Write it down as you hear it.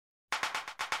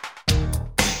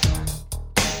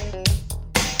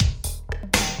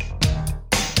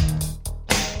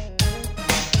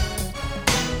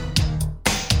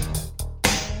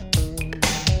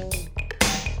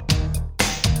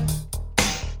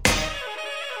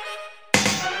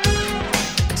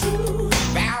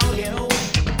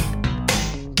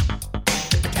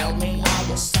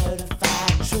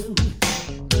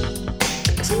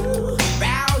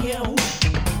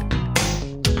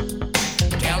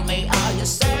me, are you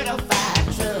certified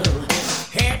true?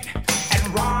 Hit and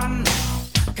run,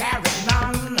 carry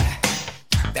none.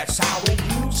 That's how it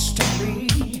used to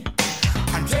be.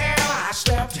 Until I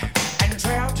slipped and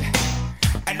tripped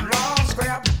and lost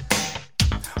grip,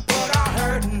 put a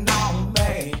hurting on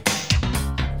me.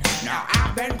 Now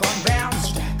I've been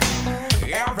convinced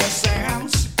ever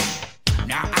since.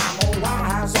 Now I'm a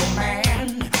wiser man.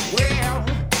 Well,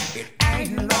 it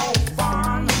ain't no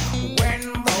fun when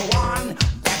the one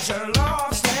that you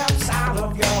love slips out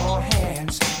of your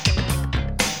hands.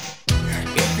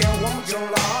 If you want your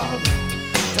love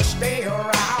to stay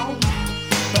around,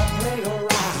 don't play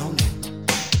around.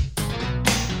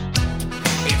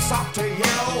 It's up to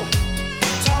you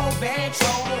to be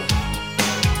true.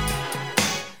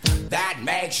 That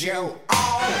makes you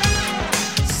all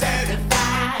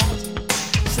certified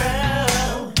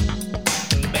true.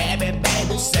 Baby,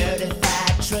 baby,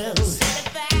 certified true.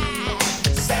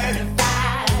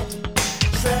 Certified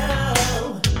true.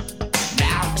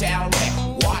 Now tell me,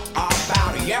 what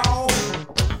about you?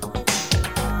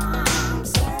 I'm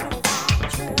certified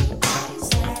true. I'm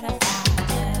certified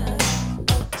true.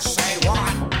 Say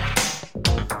what?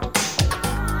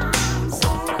 I'm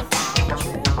certified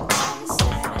true. I'm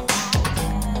certified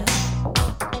true.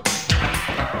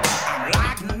 I'm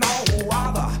like no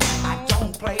other. I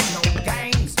don't play no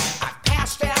games. I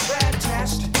passed every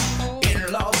test in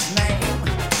love's name.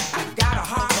 I got a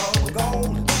heart of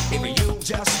gold. If you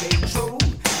just stay true,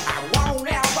 I won't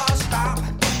ever stop.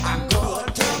 I'm good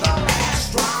to the last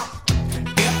drop.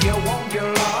 If you want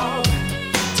your love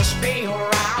to stay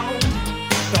around,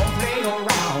 don't play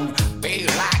around. Be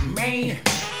like me.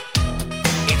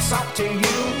 It's up to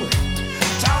you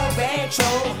to be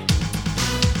true.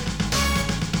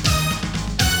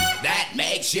 That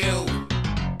makes you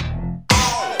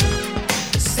all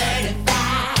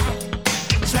certified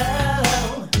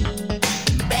true.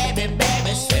 Baby,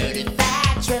 baby,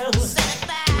 certified true.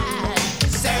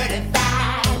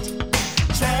 Certified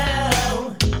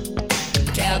true.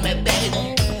 Tell me, baby,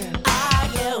 are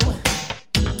you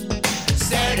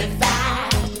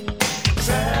certified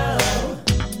true?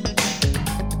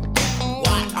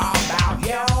 What about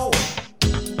you?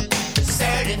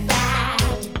 Certified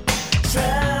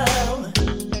true.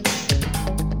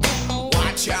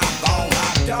 What you gonna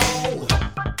do?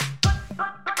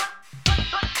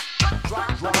 Drop,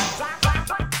 drop, drop, drop,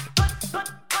 drop.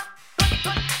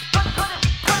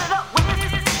 Put it up with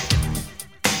it.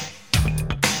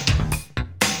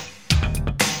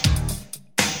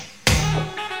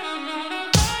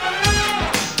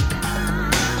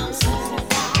 I'm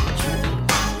certified true.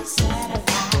 I'm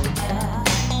certified true.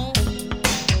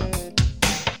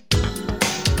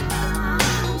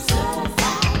 I'm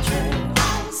certified true.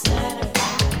 I'm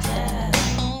certified true.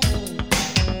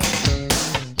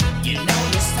 You know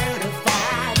you're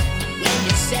certified when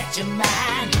you set your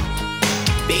mind.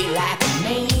 Be like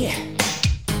me.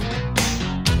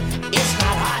 It's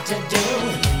not hard to do.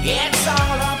 It's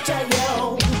all up to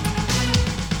you.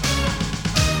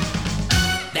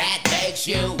 That makes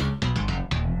you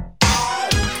all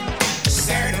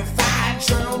certified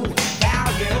true.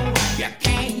 Value. You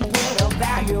can't put a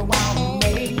value on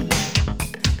me,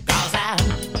 'cause I'm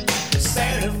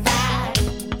certified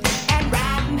and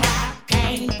riding high.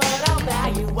 Can't put a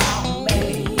value on me.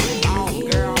 Oh,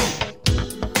 girl.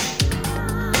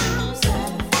 I'm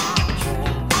certified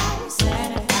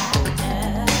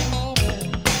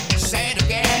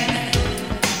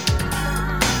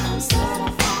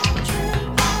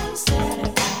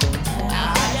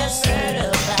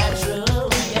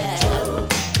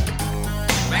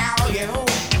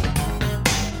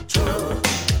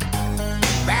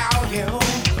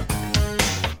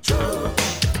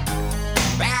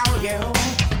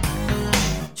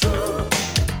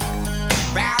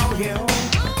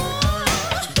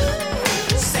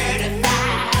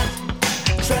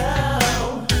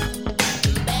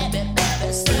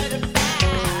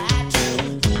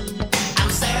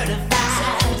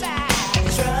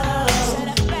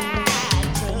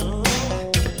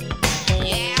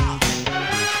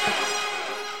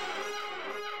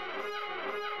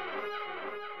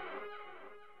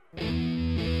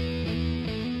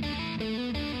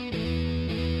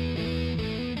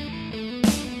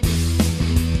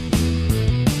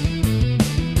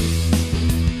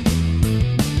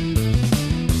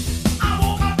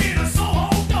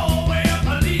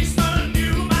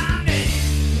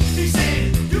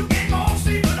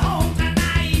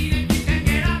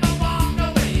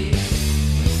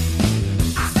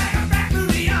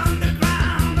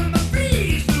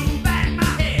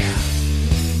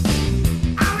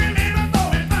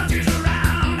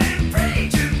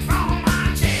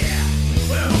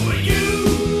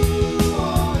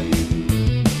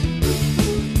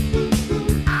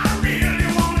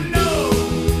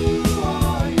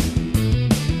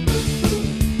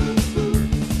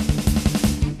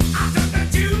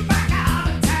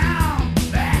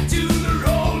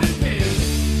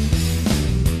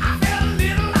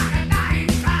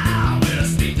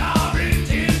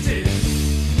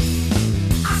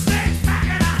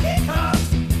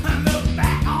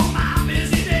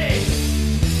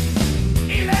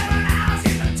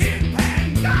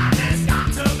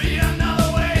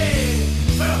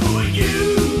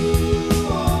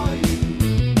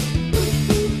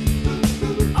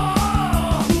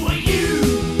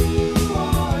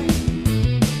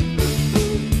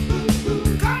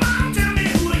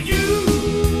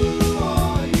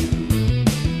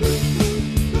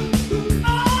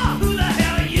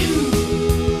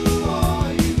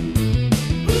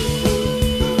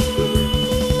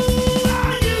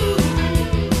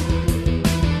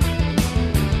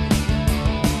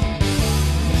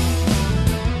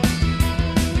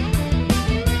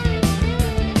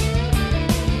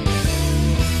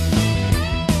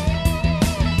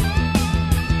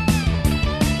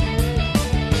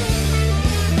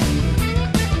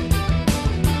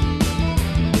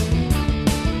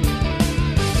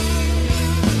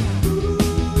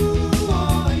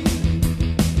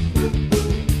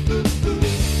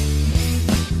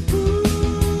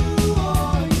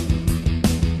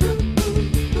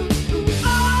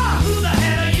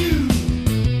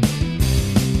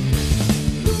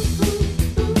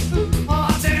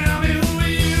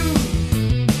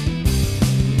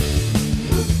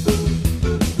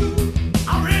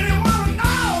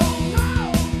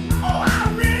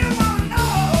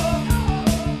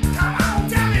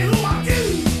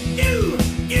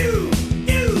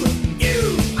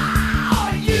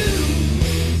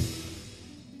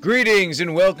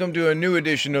and welcome to a new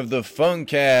edition of the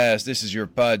FUNkast. This is your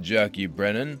pod jockey,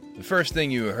 Brennan. The first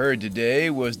thing you heard today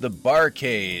was the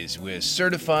Bar-Kays with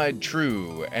Certified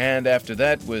True, and after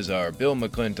that was our Bill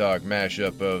McClintock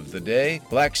mashup of the day,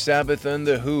 Black Sabbath and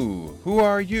The Who. Who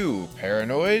Are You,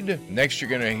 Paranoid? Next you're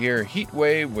gonna hear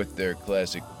Heatwave with their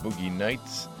classic Boogie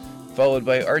Nights, followed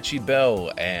by Archie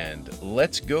Bell and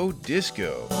Let's Go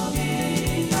Disco.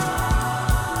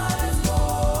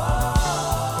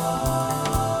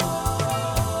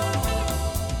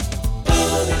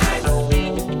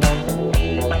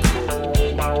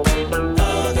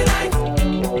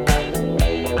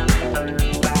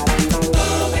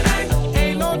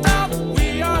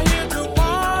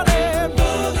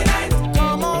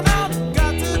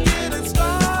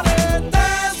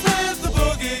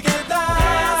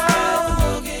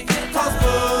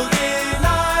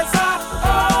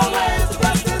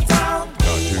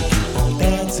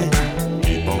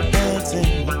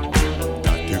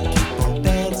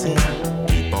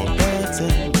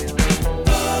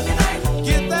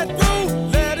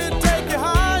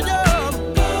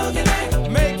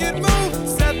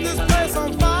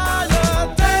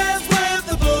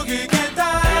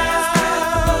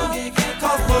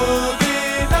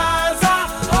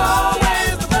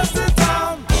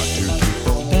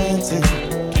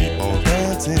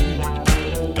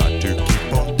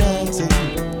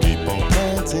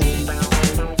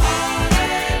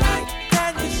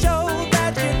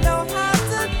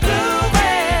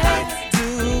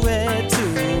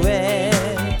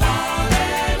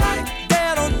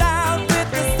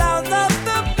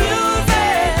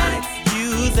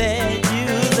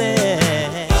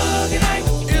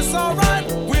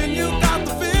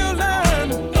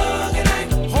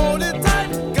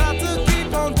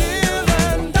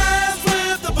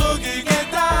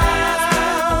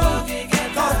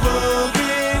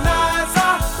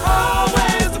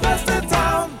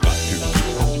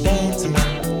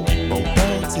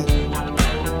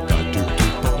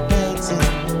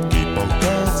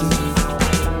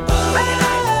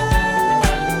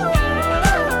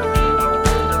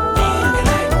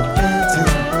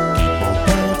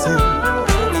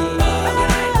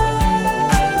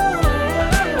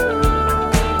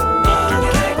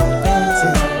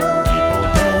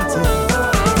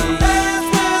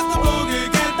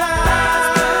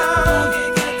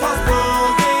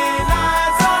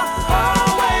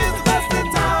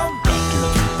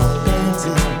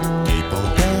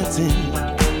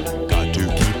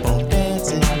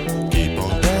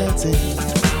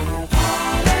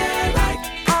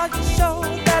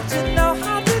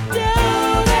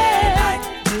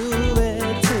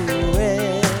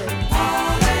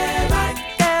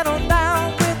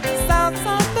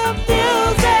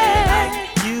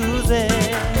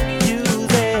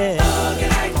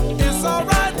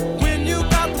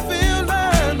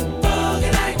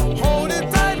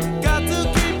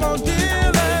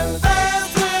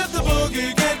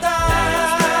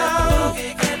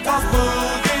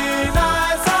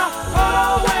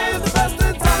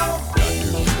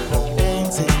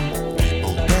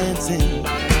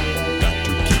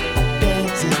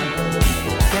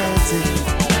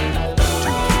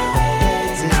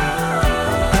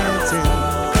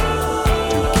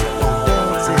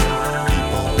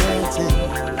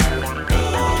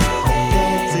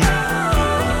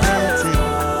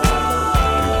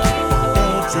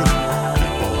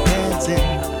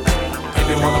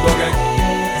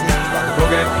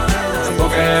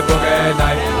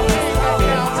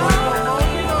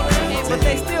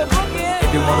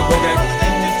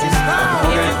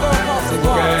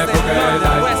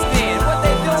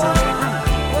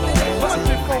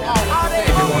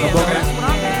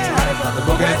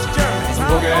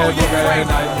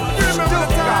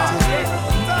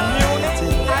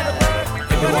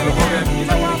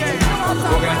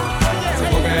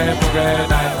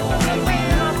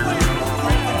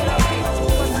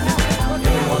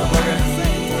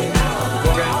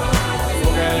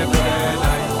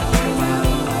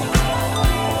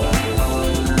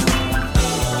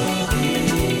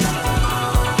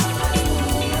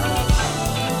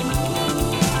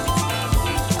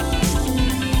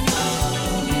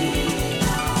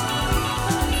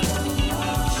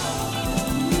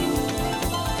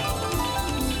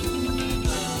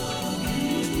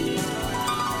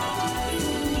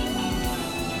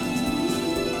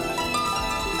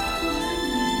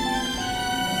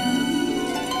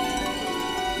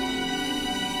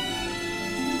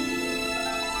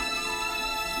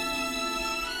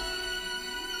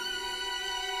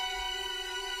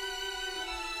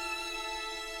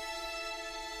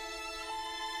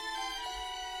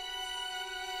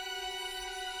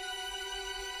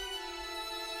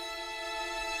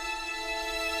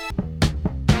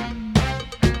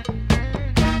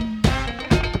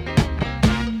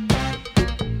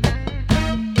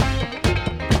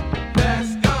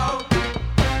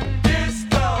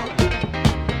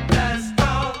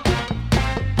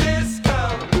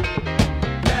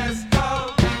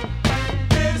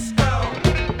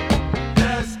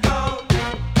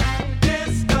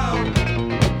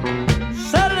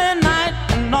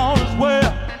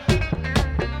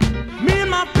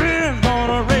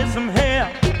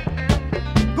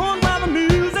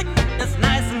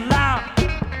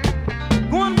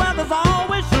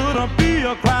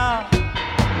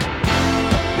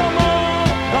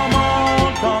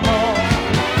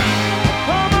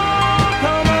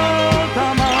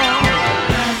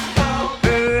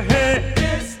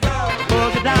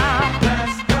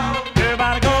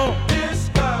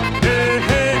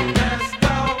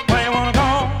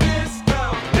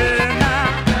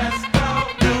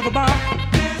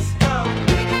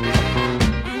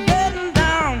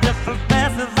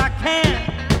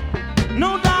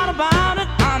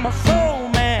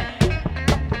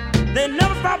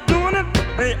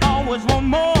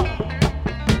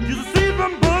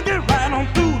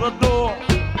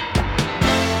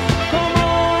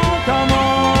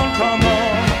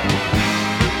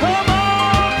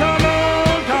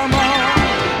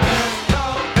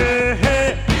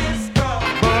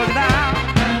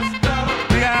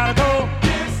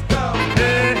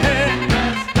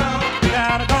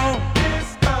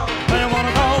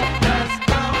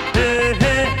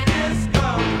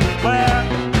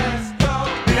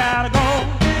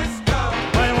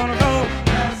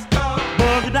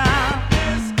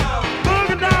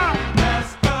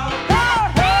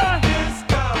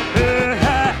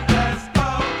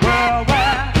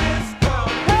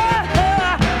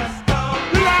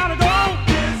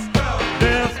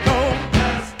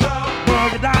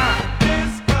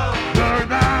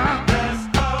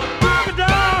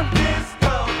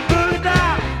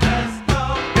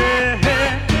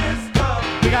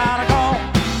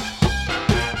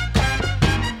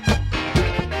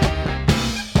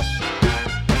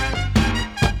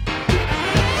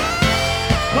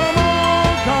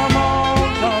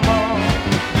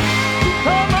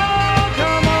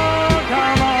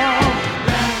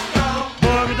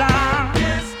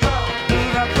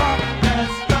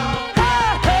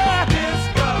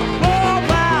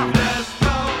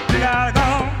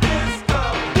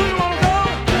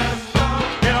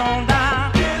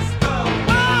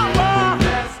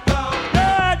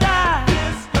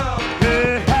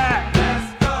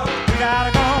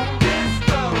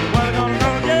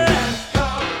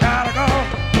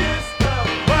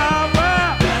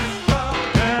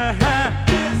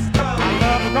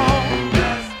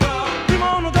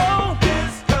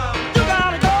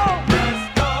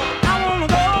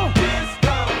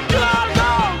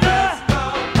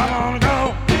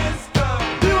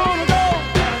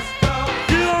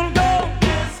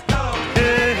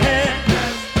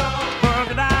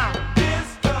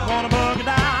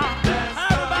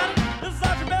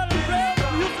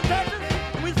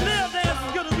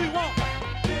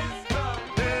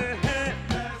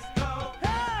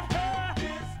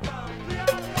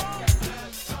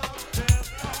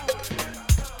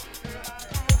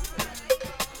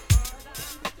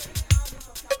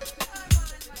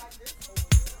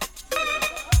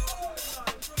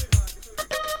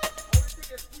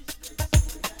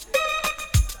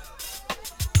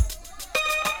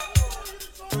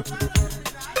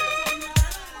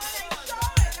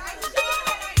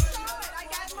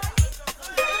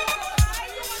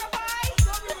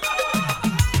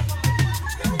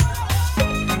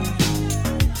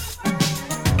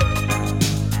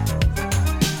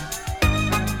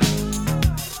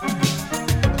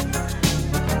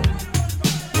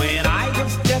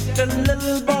 just a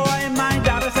little boy, my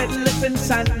daughter said, listen,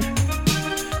 son,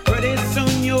 pretty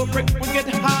soon your prick will get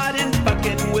hard and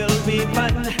fucking will be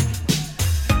fun.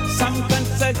 Some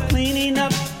cunts are cleaning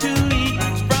up to eat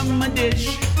from a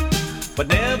dish, but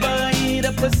never eat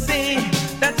a pussy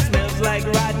that smells like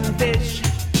rotten fish.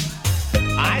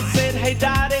 I said, hey,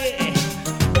 Daddy,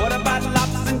 what about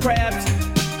lobsters and crabs?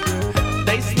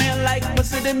 They smell like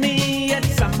pussy to me, yet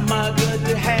some are good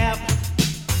to have.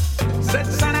 Said,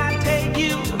 son, I tell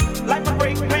you, like my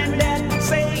great-granddad would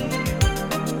say,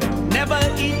 never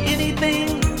eat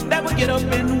anything that will get up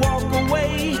and walk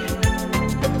away.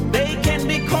 They can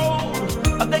be cold,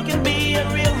 or they can be a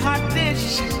real hot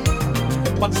dish,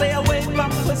 but stay away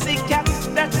from pussy cats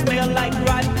that smell like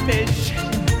rotten fish.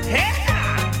 Yeah!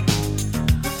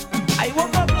 I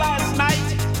woke up last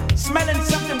night smelling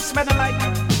something smelling like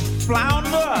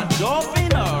flounder,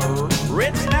 dolphin, or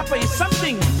red snapper,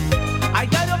 something. I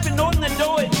got up and opened the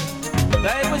door.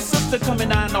 There was sister coming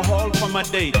down the hall from a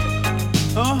date.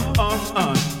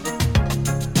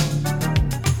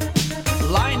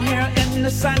 Lying here in the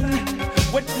sun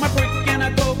with my brick and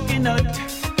a coconut.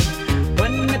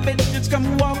 When the bitches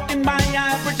come walking by,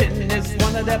 I pretend it's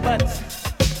one of their butts.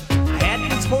 I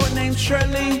had this whore named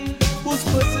Shirley, whose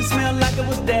pussy smelled like it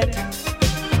was dead.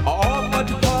 I offered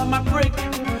her my brick,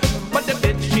 but the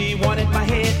bitch, she wanted my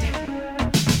head.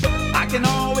 I can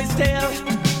always tell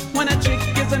when a chick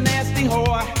is a nasty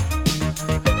whore,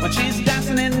 when she's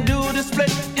dancing and do the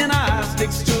split and her eye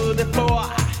sticks to the floor.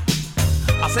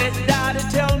 I said, Daddy,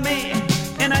 tell me,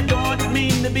 and I don't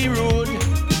mean to be rude,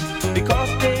 because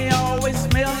they always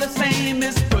smell the same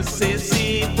as pussy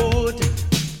seafood.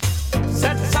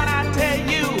 Said, son, I tell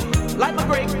you, like my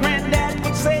great-granddad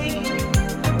would say,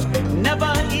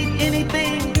 never eat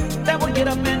anything that will get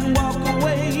up and walk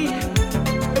away.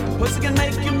 Pussy can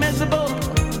make you miserable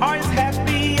or as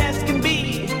happy as can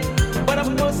be, but a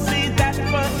pussy that's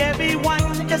for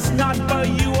everyone is not for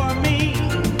you or me.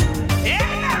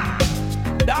 Yeah!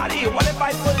 Daddy, what if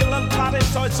I put a little potted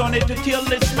sauce on it to kill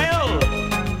the smell?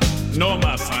 No,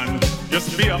 my son,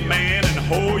 just be a man and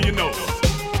hold your nose.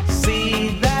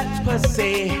 See that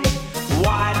pussy,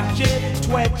 watch it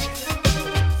twitch.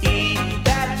 Eat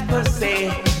that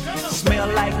pussy, smell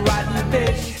like rotten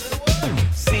fish.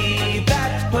 See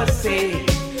that pussy,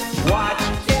 watch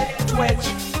it twitch.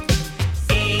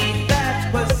 Eat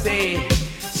that pussy,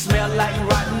 smell like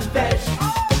rotten fish.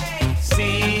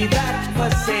 See that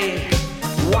pussy,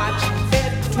 watch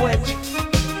it twitch.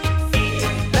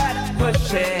 Eat that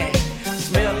pussy,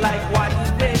 smell like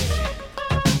rotten fish.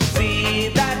 See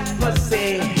that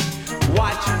pussy,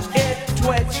 watch it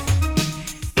twitch.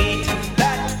 Eat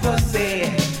that pussy,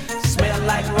 smell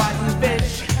like rotten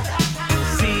fish.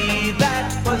 See that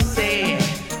pussy,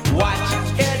 watch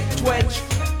it twitch.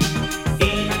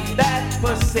 Eat that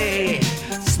pussy,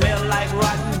 smell like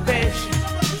rotten fish.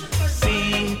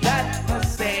 See that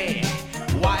pussy,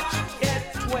 watch it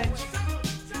twitch.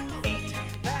 Eat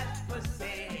that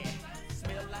pussy,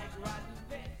 smell like rotten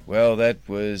fish. Well, that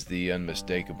was the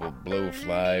unmistakable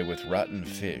Blowfly with Rotten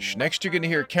Fish. Next, you're going to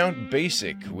hear Count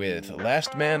Basic with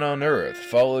Last Man on Earth,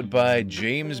 followed by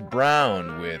James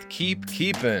Brown with Keep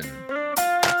Keepin'.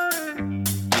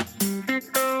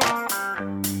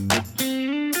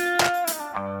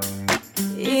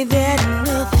 Ain't that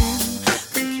nothing?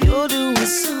 Think you're doing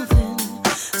something.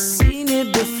 Seen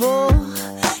it before.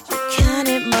 You can't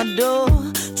hit my door.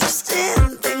 Trust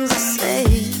in things I say,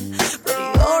 but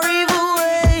your evil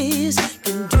ways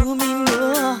can do me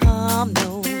no harm,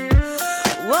 no.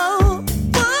 Whoa,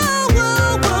 whoa,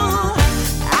 whoa, whoa.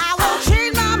 I won't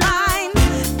change my mind.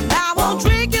 I won't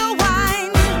drink your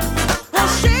wine.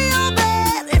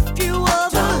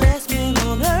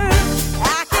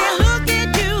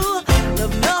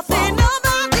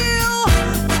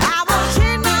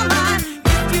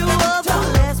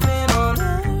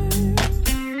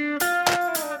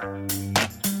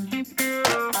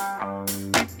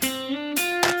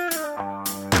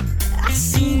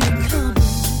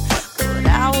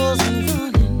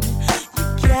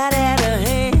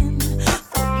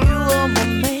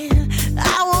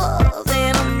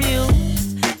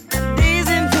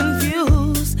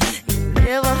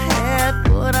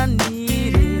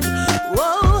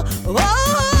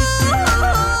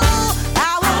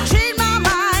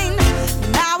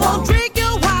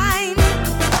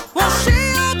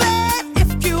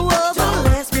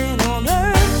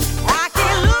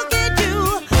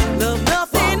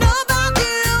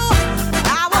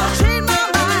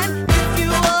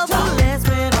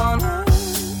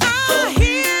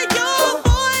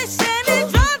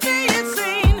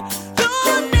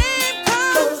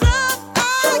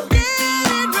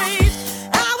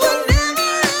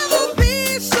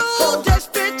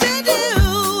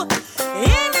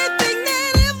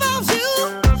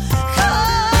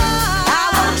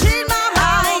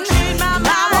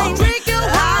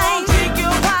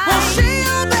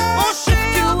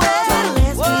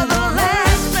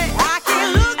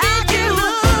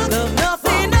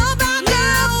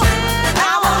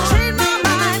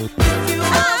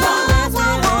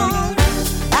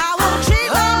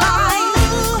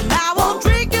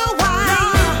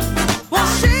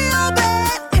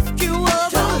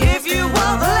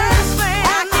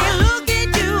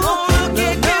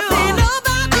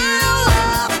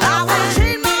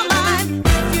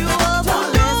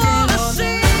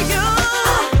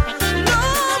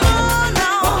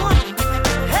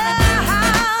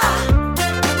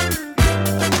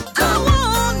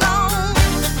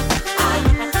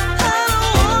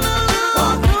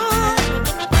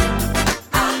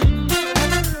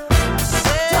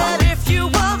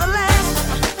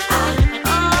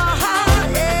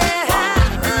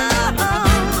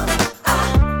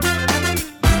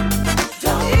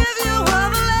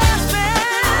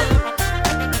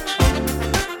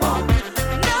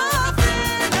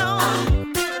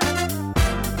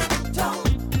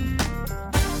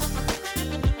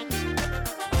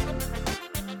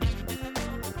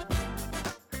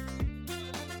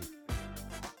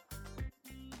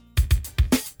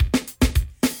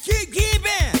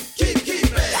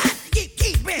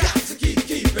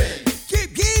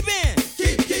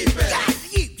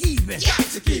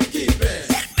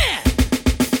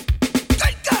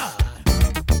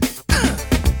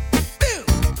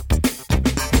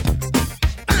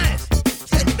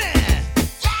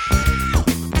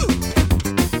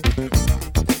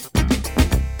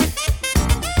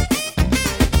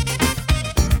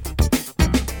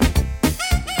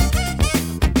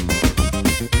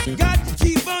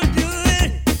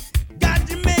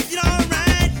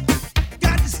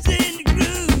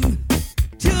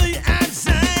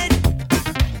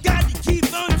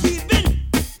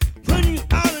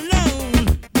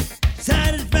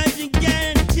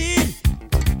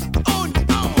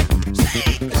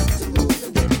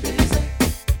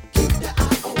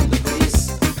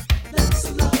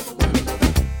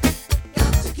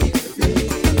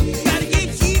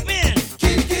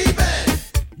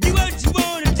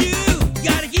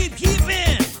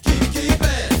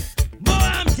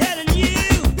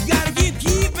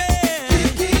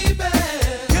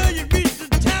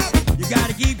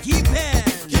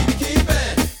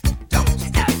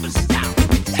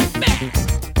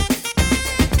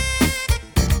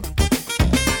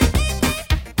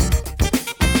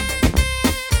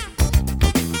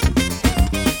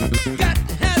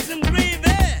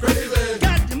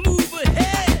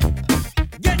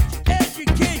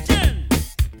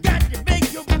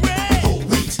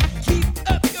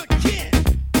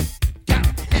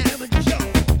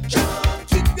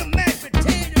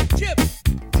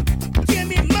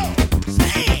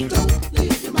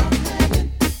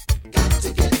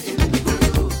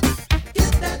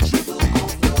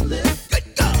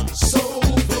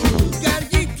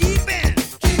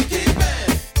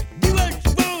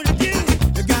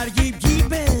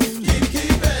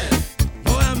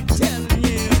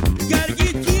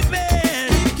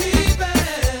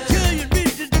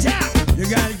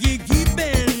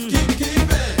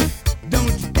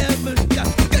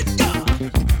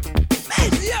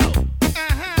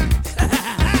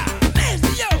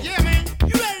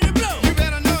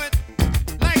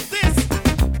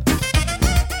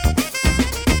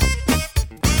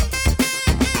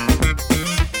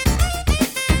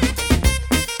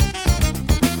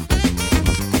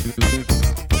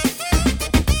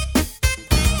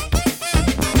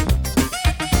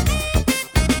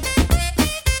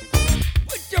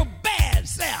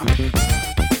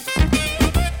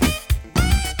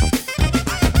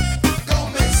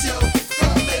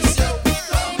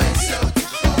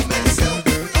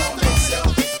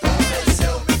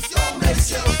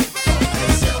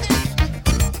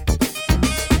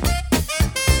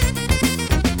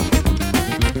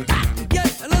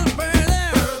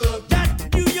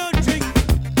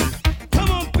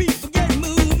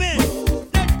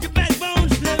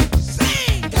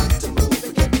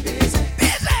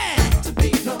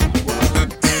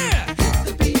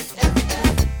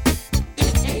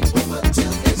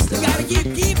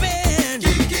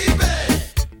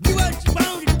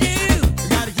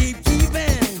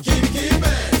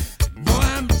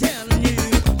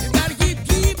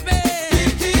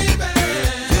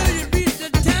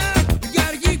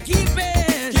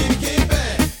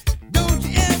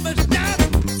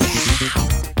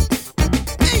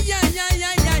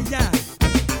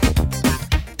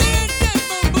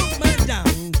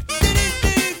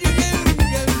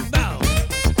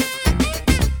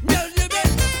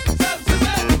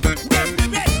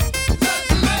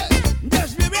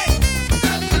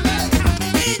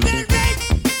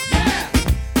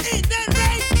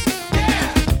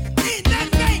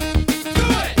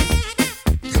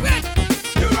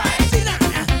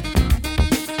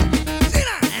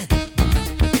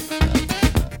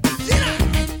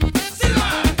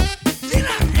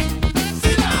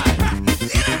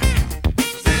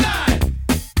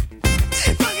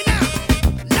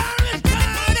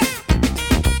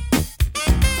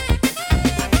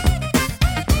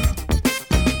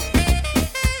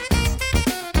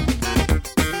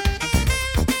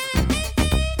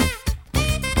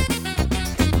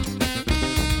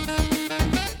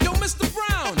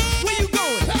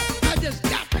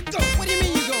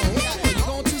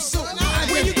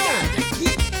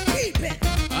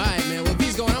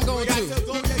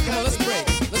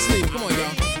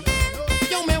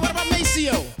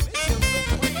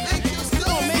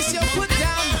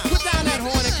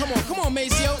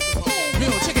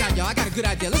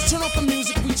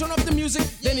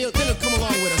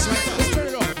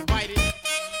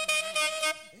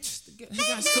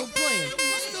 still playing.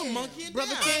 Still monkey.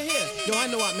 Brother can't hear. Yo, I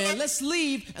know what, man. Let's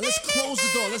leave and let's close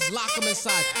the door. Let's lock him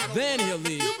inside. Then he'll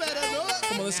leave. You better do it.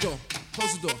 Come on, let's go.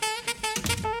 Close the door.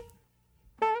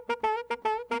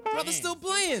 Brother's still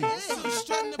playing.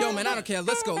 Yo, man, I don't care.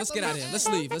 Let's go. Let's get out of here. Let's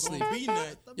leave. Let's leave.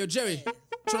 Yo, Jerry,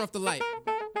 turn off the light.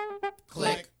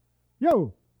 Click.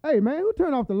 Yo, hey, man, who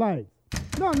turned off the lights?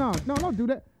 No, don't do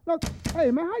that. No,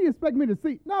 hey, man, how you expect me to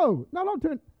see? No, don't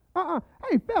turn.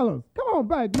 Hey, fellas, come on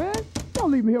back, man.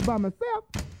 Don't leave me here by myself.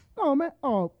 No, man.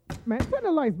 Oh, man, turn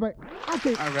the lights back. I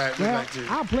can't. All right, we're back to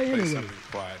I'll play anyway. Something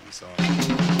quiet and so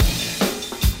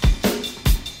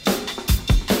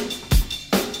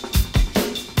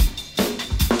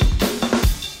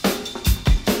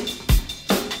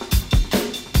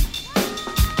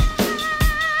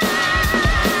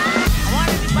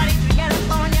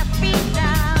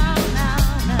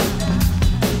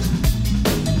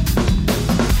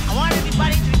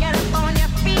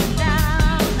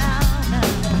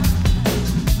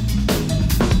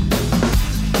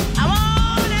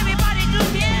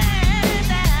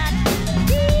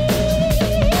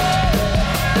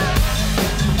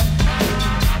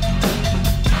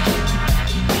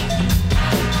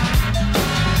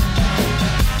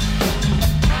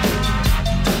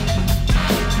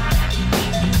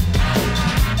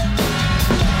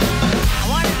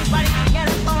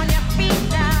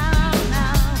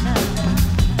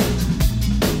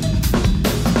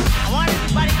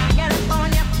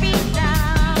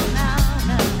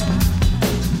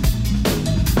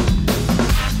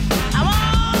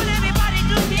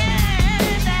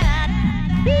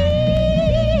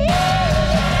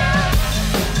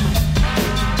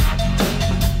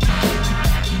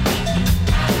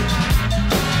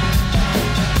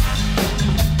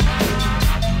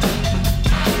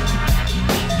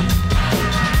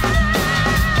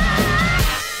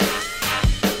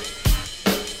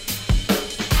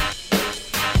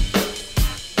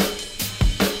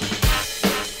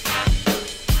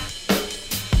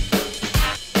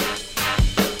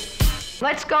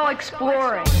Let's go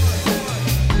exploring.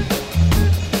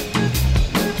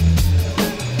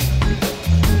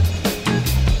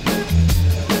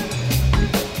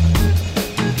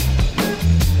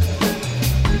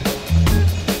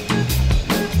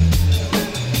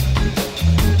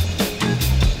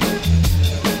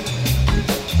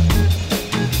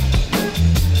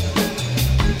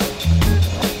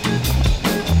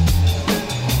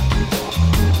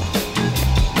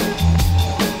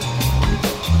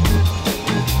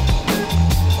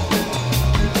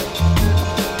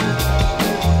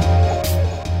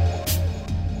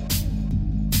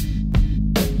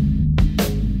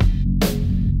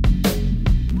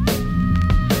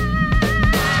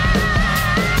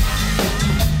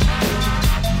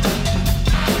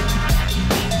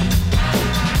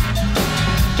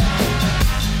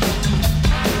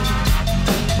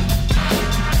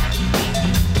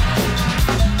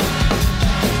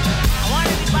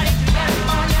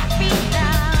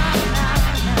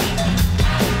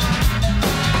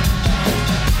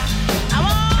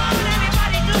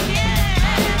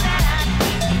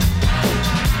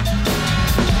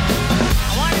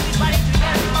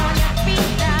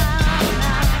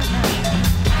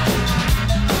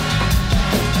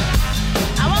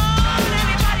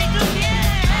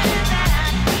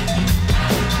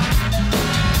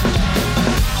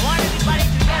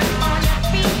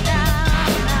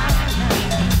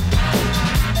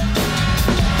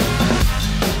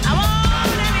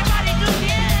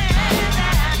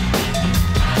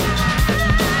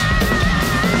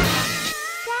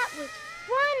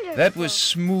 That was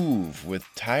Smooth with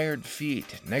Tired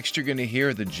Feet. Next you're going to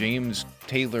hear the James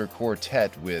Taylor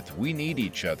Quartet with We Need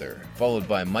Each Other, followed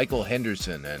by Michael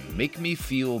Henderson and Make Me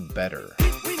Feel Better.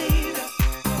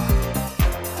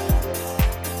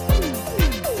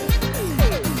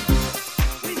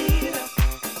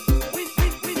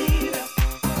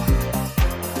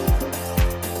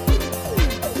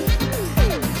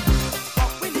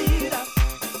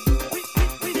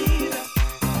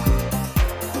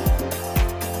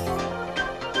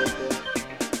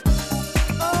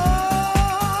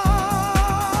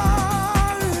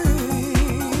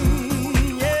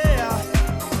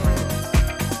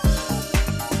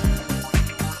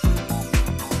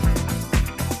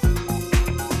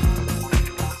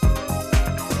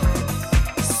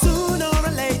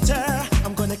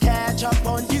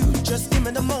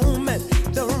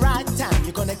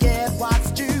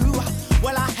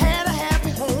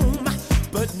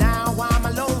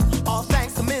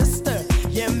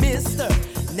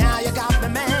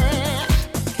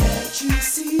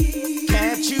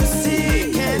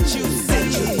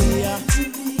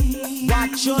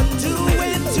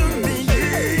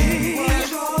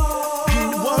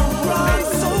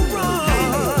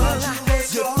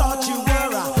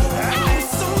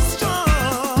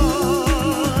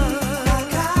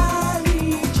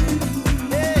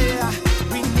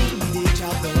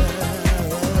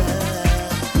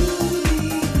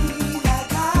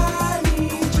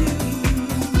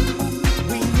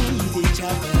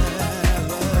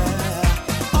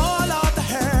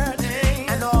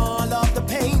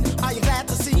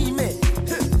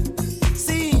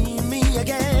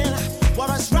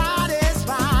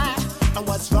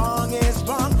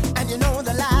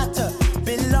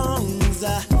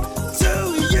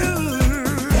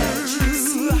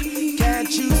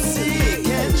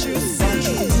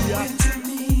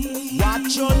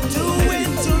 you're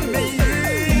doing to me.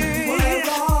 You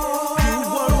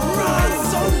were wrong,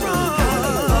 so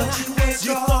wrong.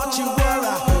 You thought you were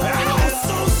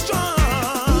so strong.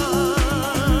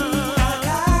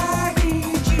 I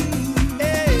need you.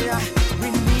 Hey, we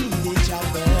need each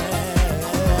other.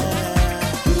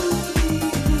 You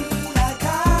need me like I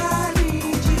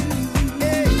need you.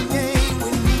 Hey, we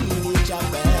need each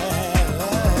other.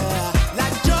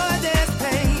 Like joy there's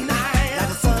pain, like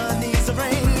the sun needs the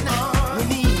rain.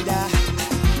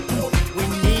 We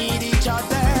need each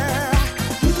other.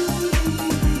 You need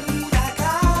me like I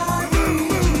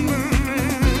need you.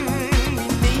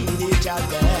 We need each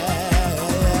other.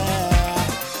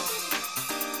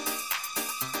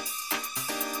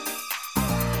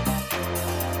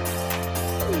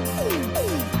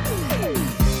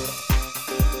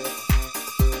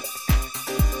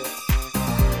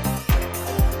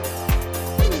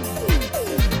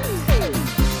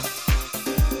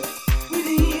 We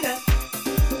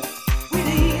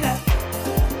need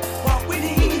what we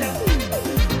need.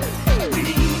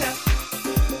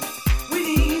 We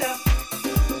need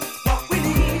what we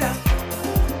need.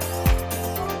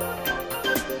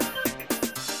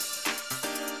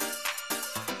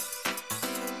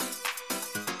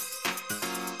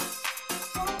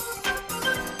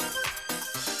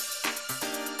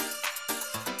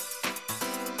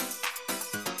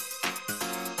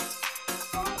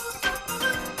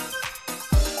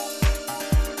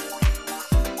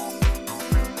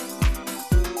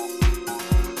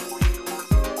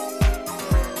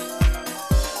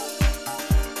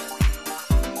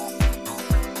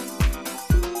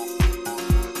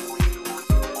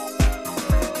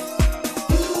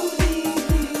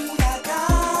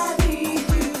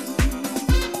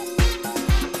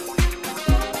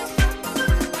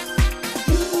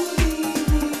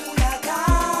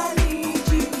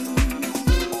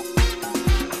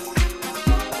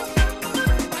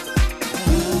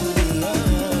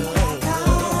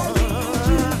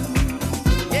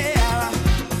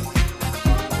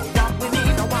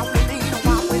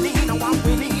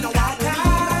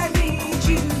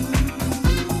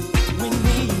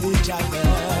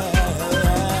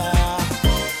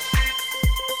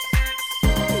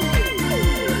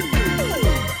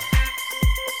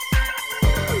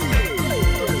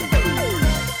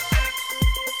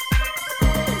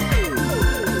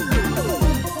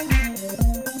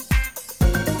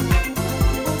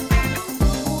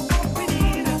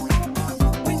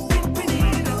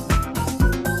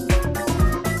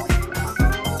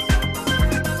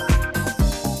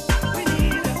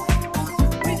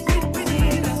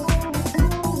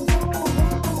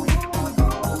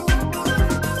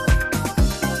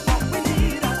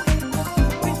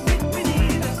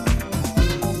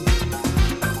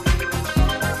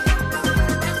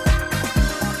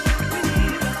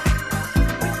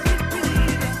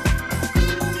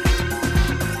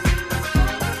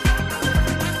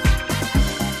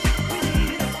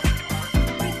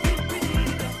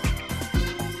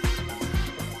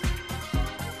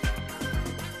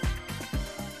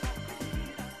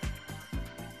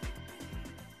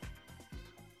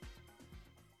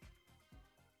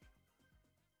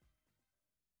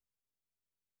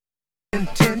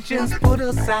 Intentions put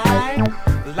aside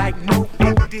like no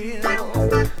big deal.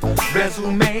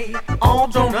 Resume all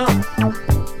drawn up,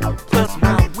 plus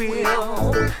my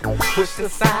will. Pushed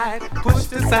aside,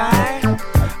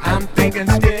 I'm thinking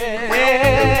still.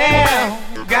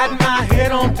 Got my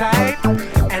head on tight,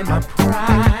 and my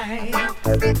pride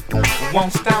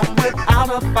won't stop without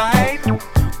a fight.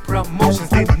 Promotions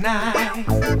denied,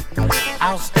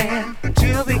 I'll stand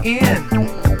till the end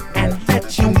and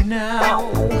let you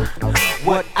know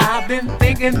what I've been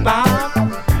thinking about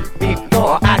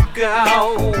before I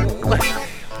go.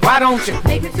 Why don't you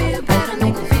Make me feel better,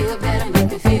 make me feel better,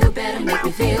 make me feel better, make me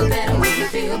feel better, make me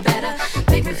feel better,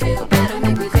 make me feel better,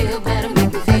 make me feel better,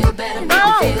 make me feel better, make me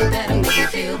feel better, make me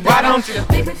feel better. Why don't you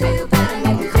make me feel better,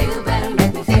 make me feel better,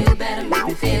 make me feel better, make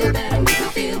me feel better, make me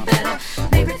feel better, make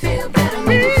me feel better,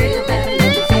 make me feel better, make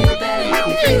me feel better, make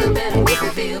me feel better, make me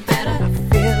feel better.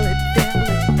 feel it,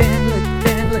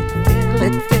 feel it, feel it, feel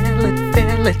it, feel it, feel it,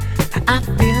 feel it. I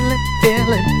feel it, feel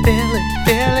it, feel it,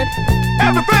 feel it.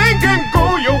 Everything can go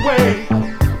your way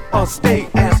or stay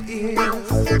as is.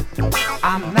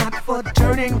 I'm not for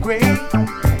turning gray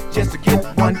just to get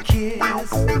one kiss.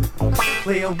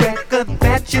 Play a record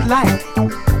that you like,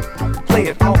 play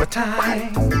it all the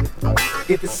time.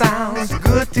 If it sounds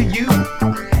good to you,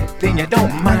 then you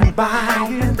don't mind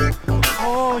buying.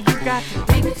 Oh, you got to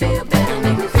make me feel better,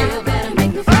 make me feel better,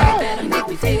 make me feel better, make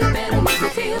me feel better, make me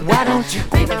feel better. Why don't you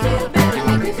make me feel better,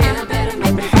 make me feel better,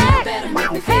 make me feel better,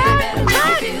 make me feel better, make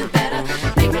me feel better,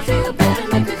 make me feel better.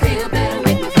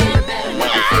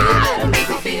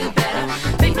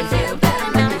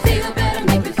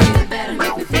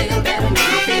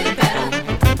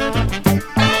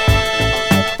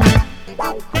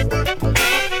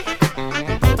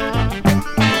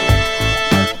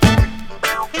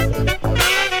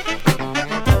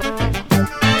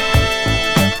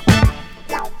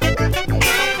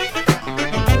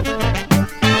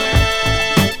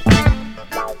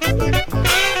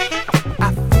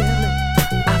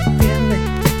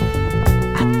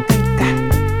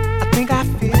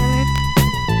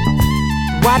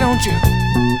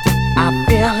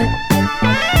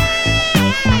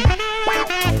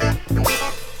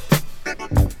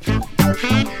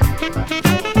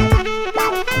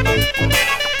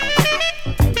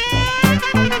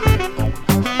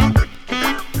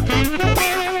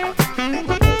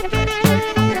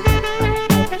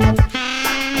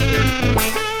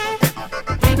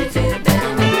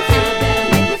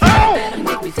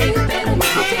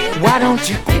 don't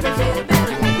you?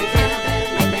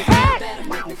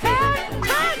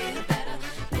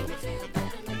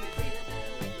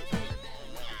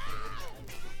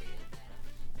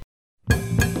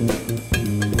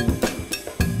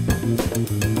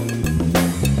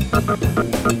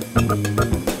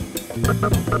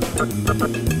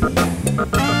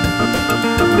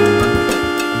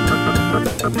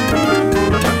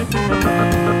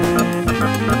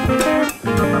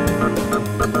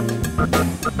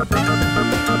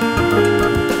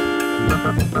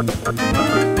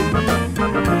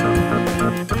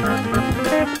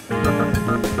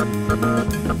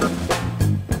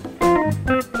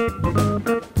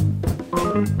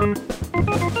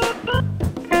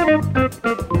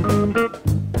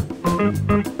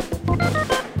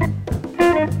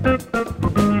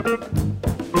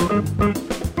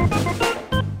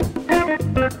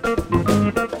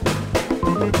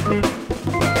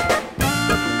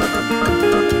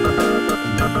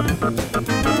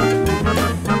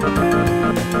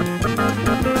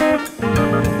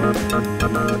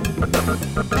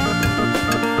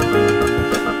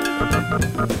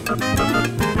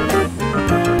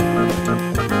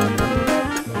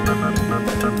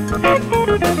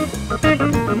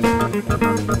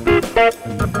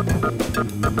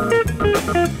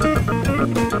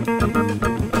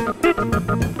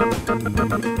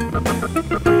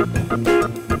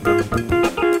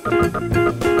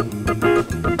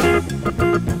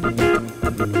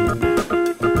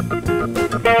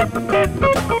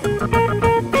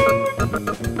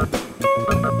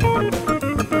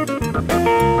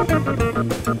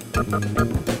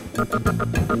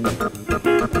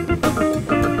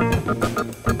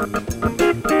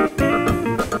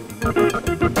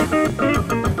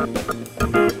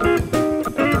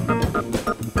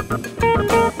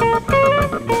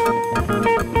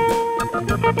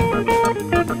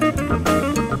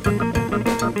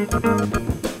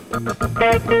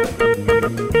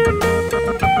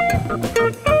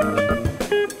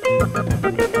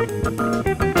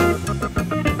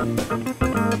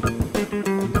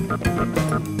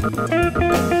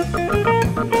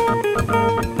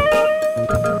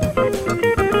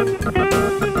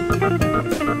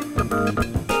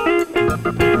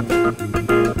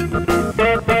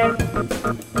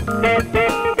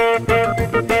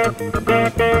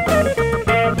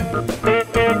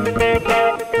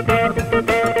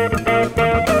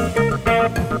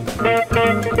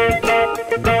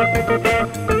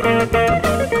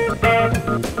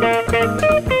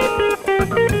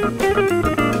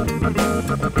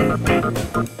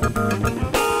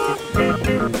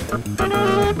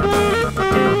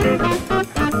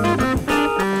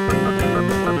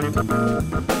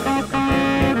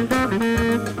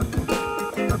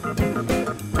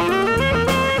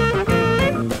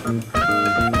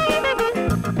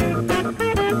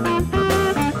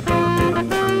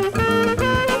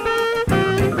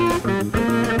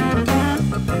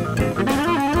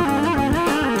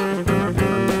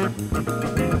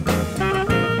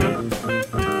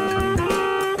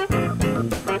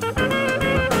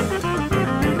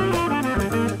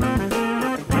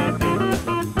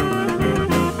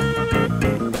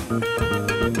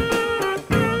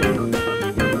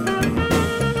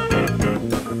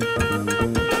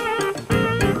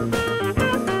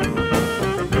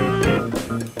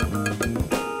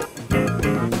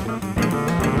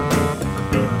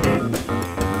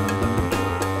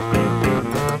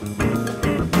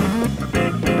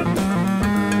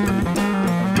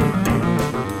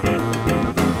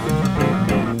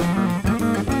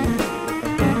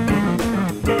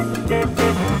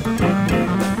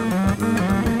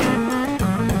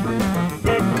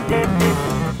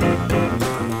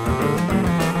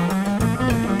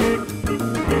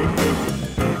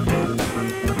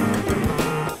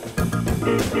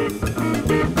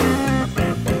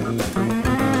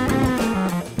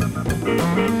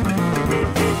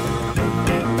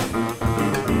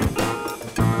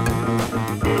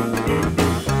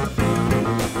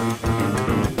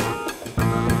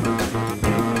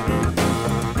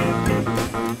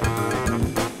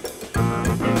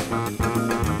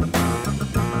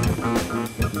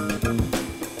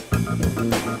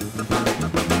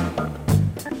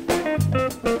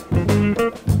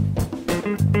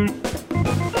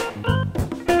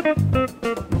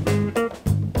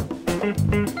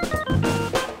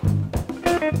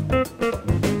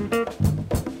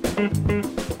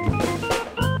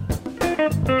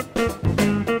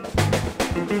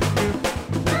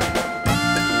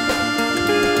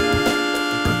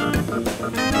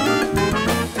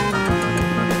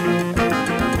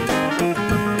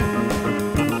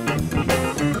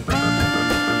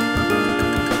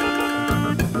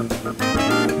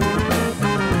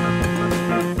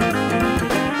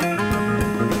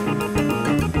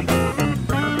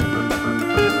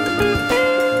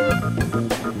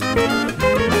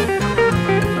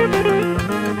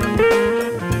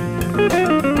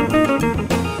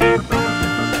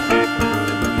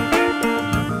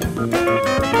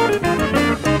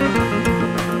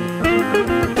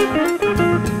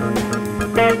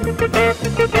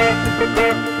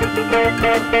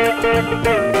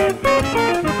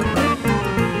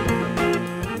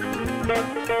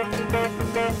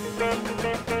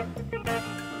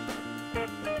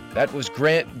 That was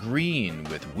Grant Green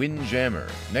with Windjammer.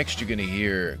 Next you're going to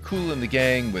hear Kool and the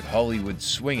Gang with Hollywood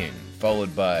Swinging,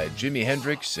 followed by Jimi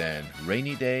Hendrix and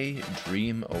Rainy Day,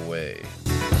 Dream Away.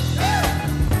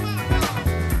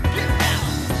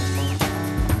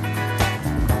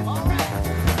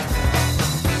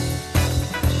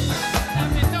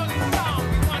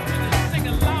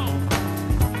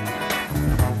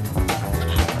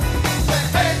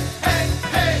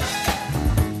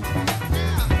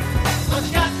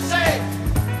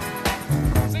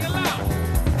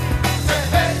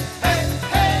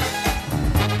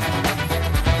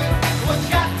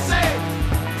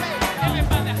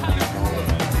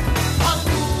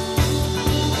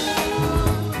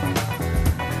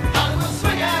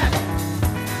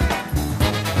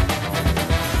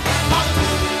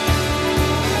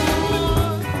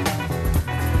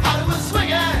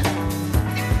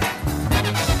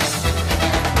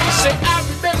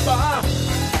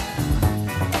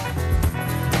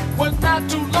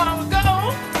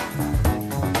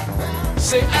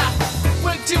 Say I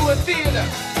went to a theater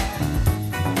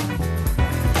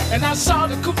and I saw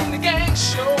the Kool and the Gang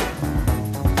show.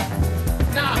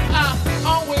 Now I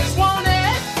always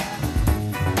wanted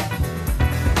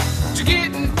to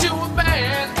get into a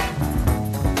band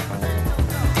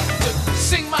to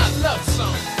sing my love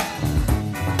song.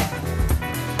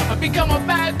 I become a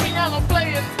bad piano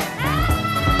player.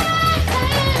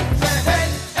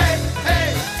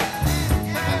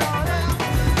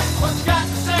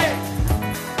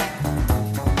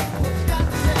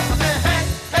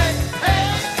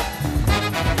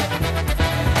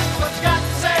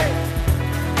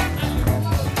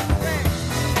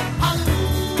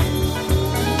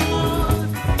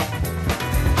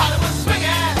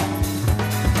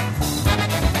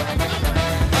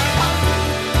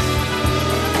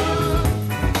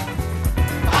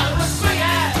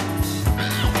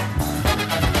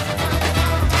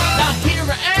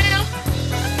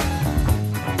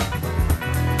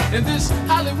 In this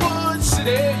Hollywood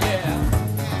city, yeah.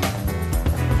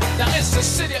 Now it's the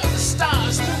city of the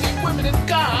stars, movie, women, and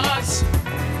cars,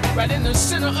 right in the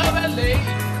center of LA.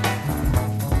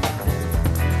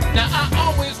 Now I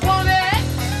always wanted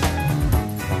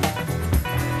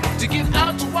to get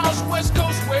out towards the West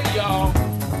Coast way, y'all.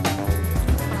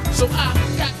 So I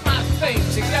got my thing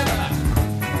together.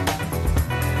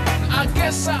 I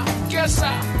guess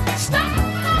I'll stop.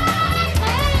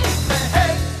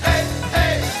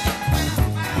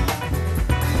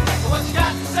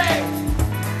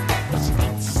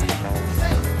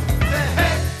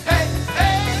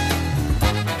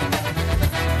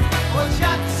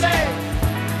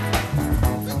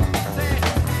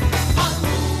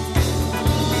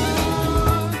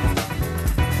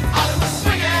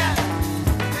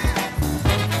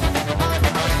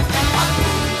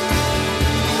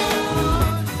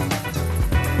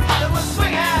 Hollywood swing.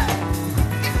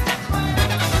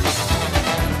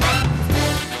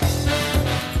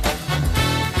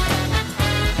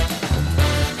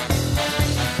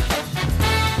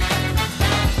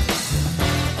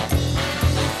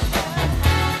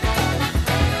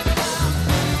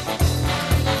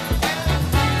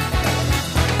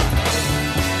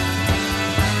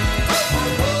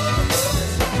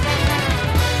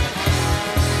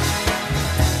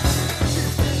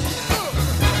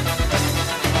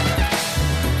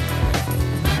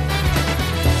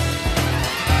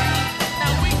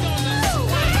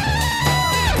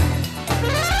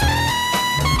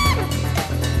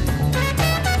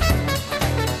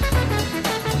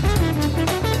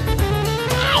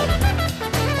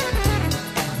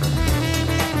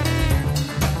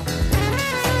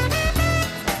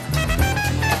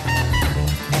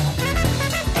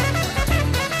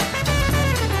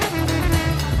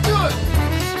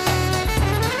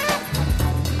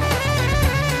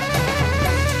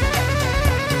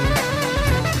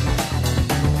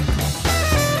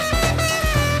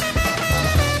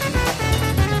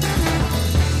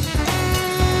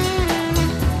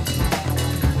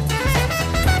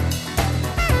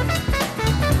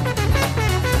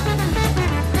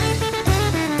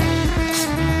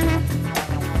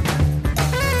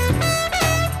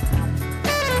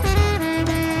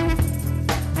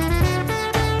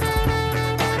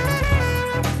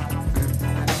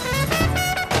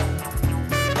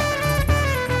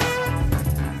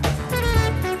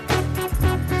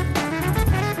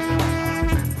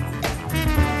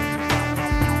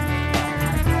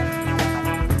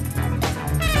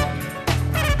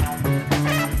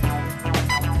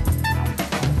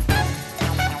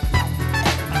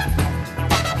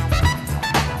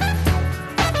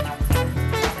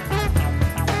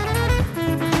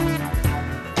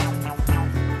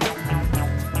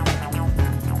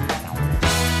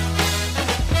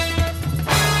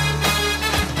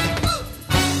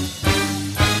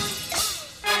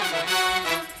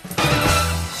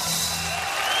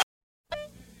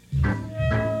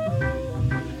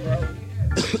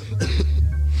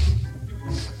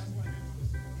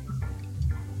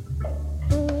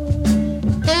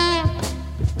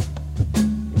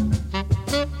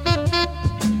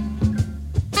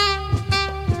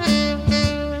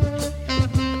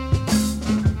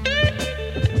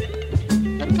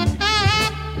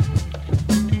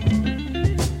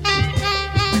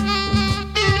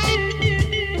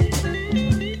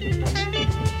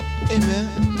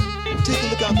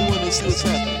 see what's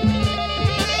happening.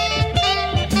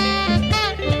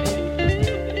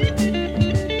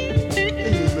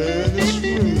 Hey man, it's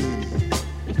raining.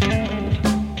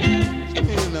 It's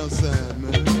raining outside,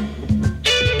 man.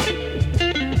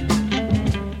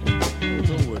 Oh,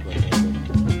 don't worry about that.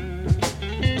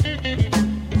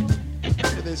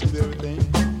 Everything's gonna be everything.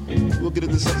 We'll get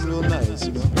into something real nice,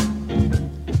 you know.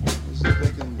 Let's see if I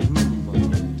can groove on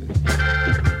it.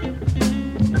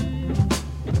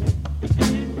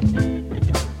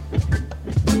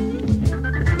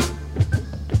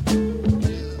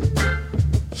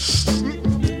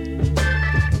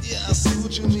 Yeah, I see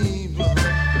what you mean, bro.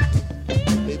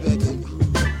 Lay back and groove.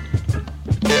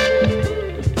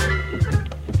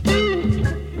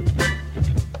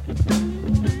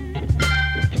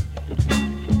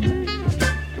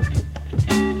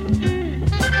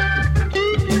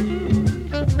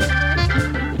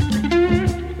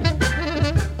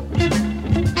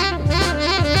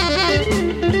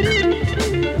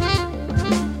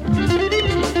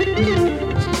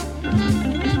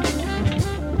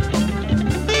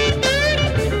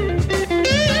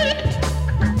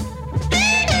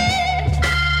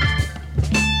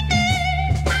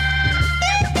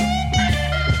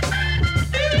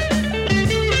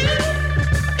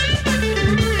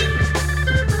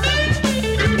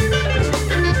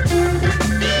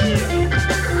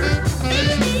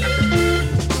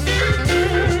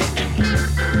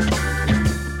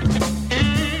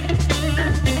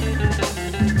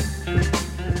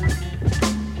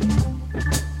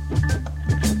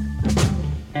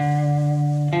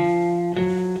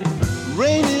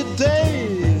 Rainy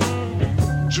day,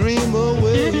 dream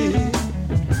away.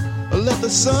 Let the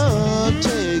sun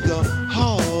take a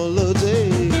holiday.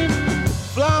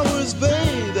 Flowers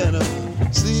bathe and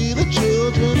see the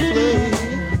children play.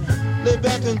 Lay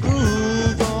back and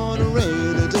groove on a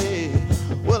rainy day.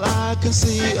 Well, I can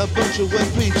see a bunch of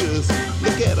wet preachers.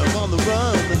 Look at them on the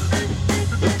run.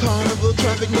 The carnival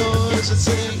traffic noise, it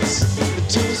sings the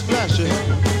tune splashing.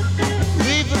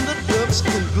 Even the ducks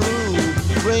can groove.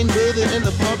 Rain bathing in the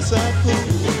parkside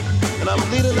pool. And I'm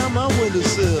leaning out my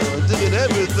windowsill, digging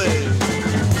everything.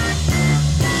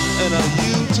 And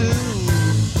you too.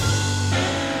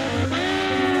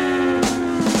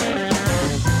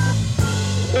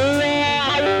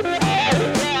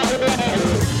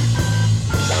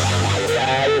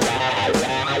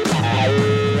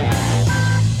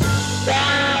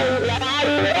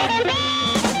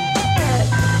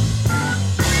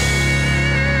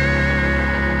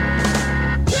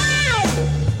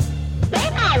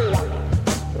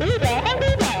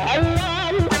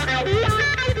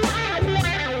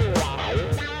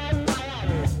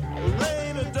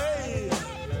 Rain a day,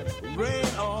 rain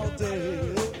all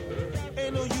day.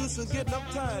 Ain't no use in getting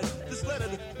uptight. Just let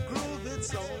it groove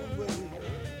its own way.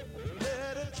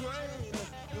 Let it drain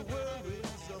your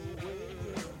worries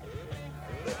away.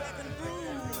 Lay back and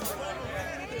groove on a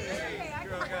rainy day.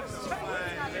 Girl got so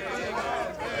fine.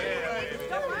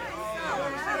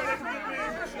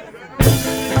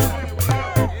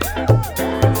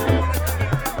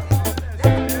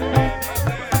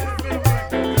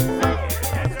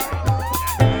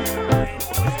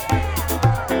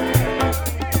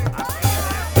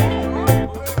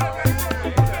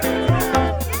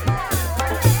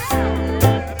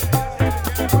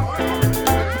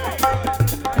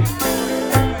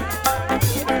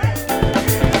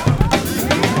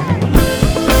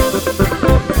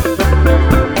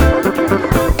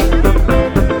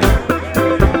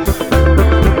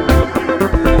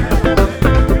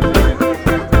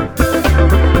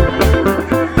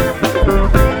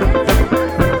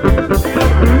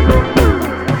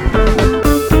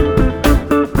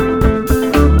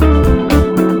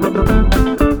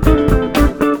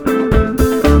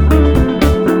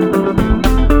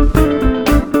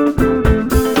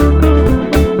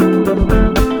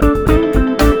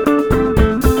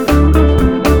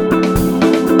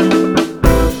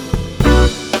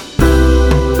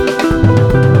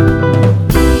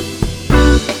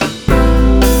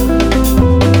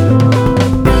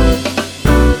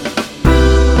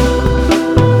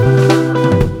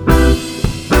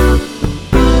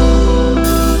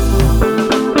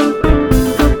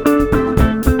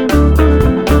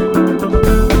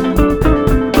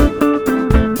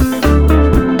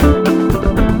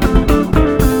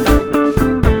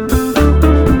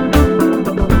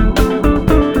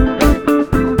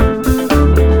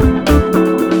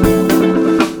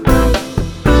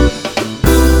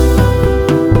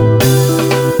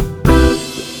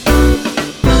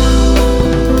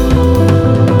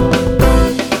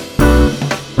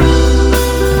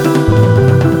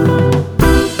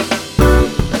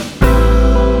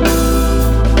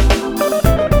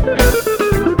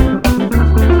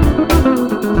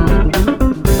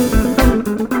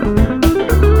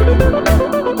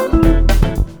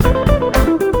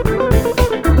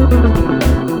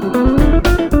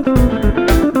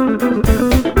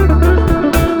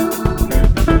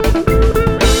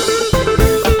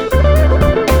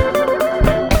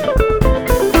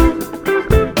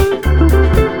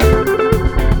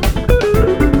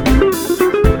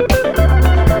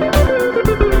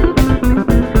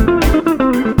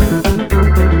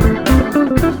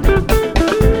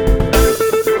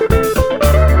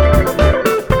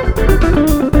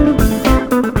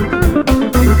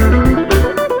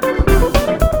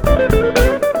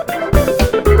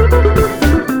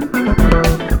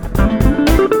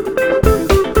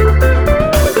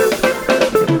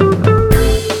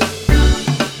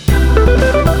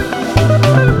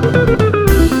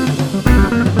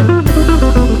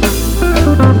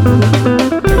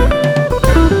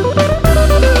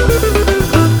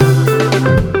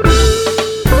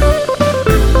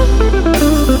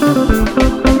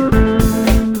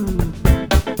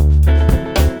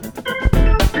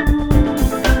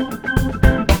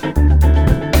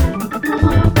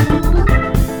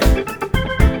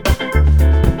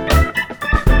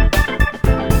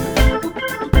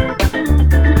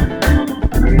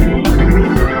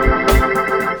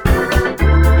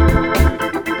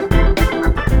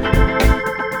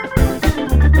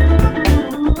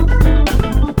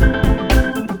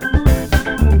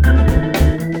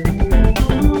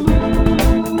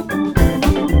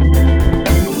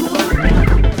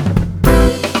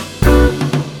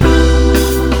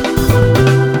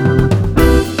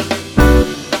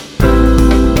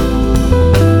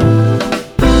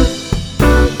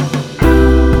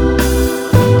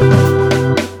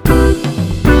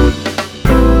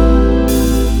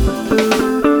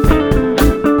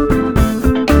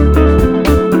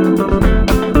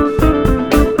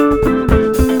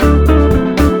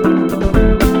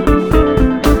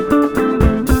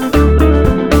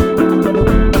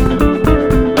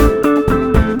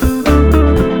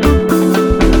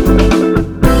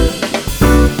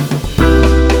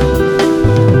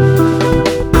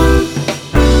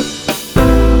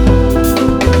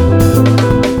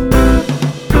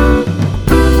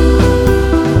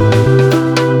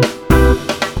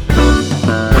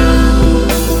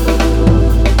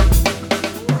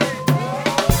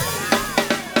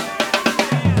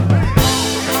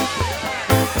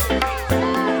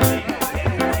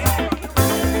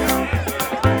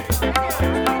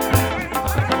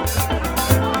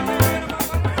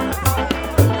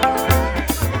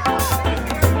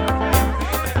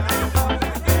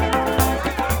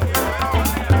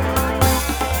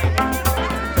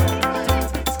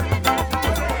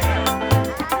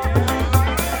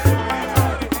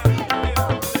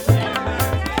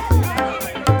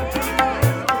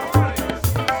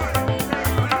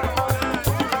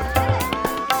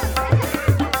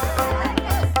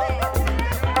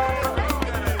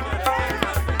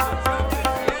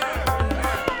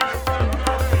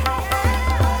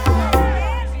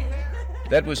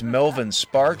 That was Melvin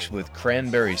Sparks with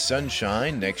Cranberry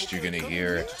Sunshine. Next, you're going to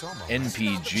hear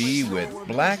NPG with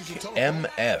Black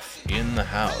MF in the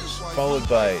House, followed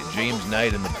by James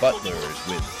Knight and the Butlers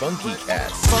with Funky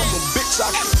Cast. Son of a bitch, I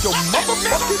kick your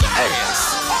motherfucking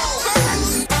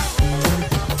ass.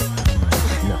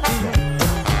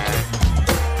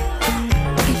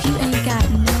 If you ain't got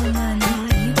no money,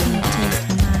 you can't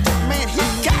taste mine. Man, he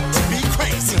got to be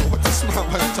crazy. What this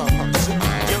motherfucker talking about?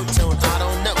 Yo, Tone, I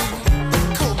don't know.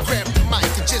 Go grab the mic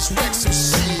and just wreck some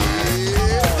shit.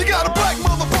 You got a black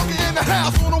motherfucker in the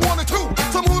house on a 1 and 2.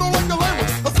 Some who don't like the language,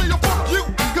 I say yo, fuck you.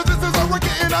 Cause this is a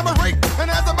record and I'm a rake.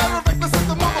 And as a matter of fact, let's set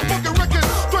the motherfucking record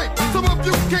straight. Some of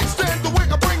you can't stand the way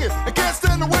I bring it. And can't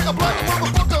stand the way a black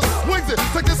motherfucker swings it.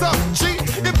 Check this out, G.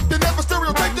 If they never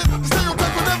stereotyped it, the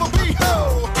stereotype will never be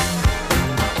held.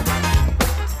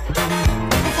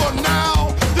 For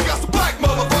now, you got some black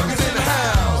motherfuckers in the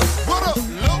house. What up,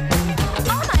 look?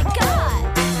 Oh my God!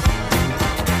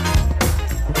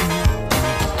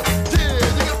 Yeah,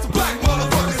 you got some black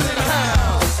motherfuckers in the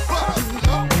house. What up,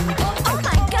 look? Oh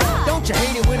my God! Don't you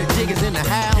hate it when a jig is in the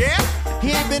house? Yeah? He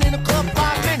ain't been in the club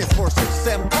 5 minutes for 6,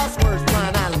 7 cuss words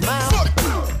flying out of his mouth. Fuck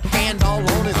you. Hand all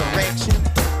on his erection,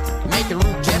 making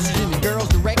rude gestures in the girl's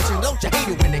direction. Don't you hate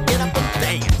it when they get up and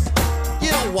dance?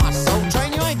 You don't watch Soul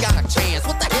Train, you ain't got a chance.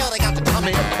 What the hell they got to come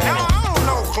in for? Now, I don't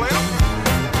know, Cliff.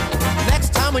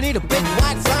 Next time we need a big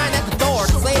white sign at the door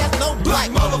to say there's no black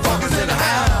motherfuckers in the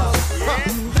house.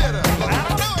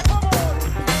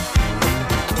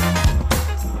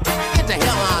 Get the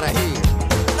hell out of here.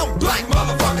 No black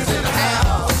motherfuckers in the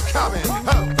house. Coming.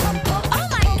 Oh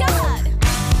my God!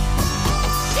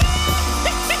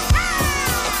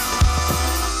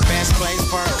 Best place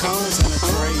for cones in the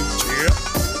trade. Yep.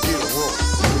 Get a roll.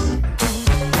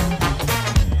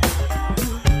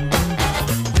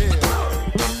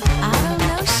 I don't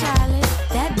know, Charlotte.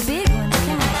 That big one's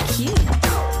kinda cute.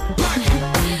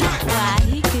 Why,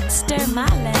 he could stir my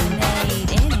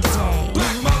lemonade any day.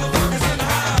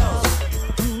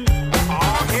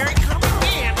 Oh, here it comes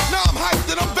again. Now I'm hyped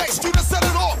and I'm vexed. You just set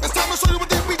it off. It's time to show you what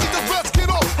they beat. Just let's get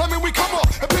off. I mean, we come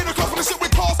off and pay the cost for the shit we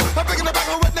cost. I'm back in the back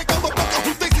of a redneck motherfucker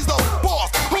who thinks he's the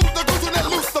boss. Who's the goose that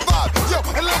loose the vibe? Yo,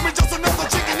 and let me just another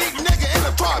chicken eating nigga in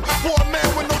a tribe. For a man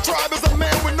with no tribe is a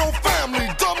man with no family.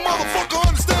 Dumb motherfucker,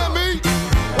 understand me?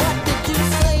 What did you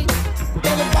say?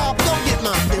 Billy Bob, don't get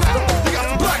my pistol. You got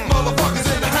some black motherfuckers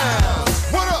in the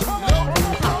house. What up?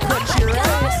 Cut your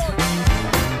ass.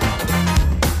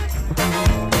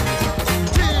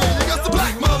 Yeah, you got some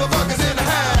black motherfuckers in the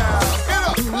house. Get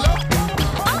up, look.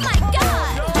 Oh my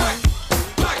God!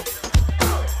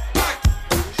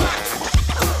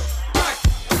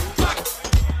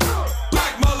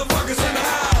 Black motherfuckers in the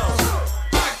house.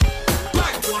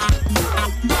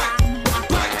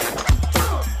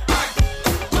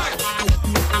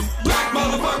 Black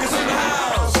motherfuckers in the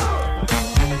house.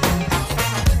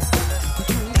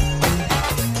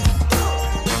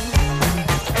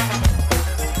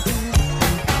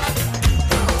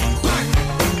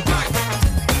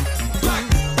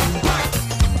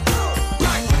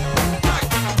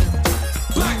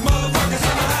 Black motherfuckers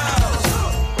in the house.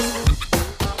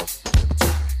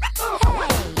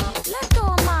 Hey, let go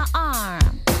of my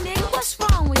arm. Nigga, what's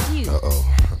wrong with you? Uh-oh.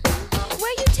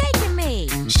 Where you taking me?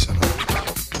 Shut up.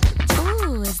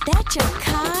 Ooh, is that your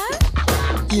car?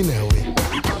 You know it.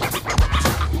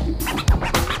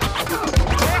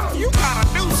 You gotta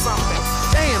do something.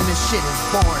 Damn, this shit is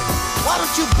boring. Why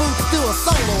don't you boots do a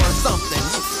solo or something?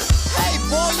 Hey,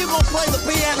 boy, you gonna play the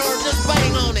piano or just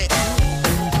bang on it?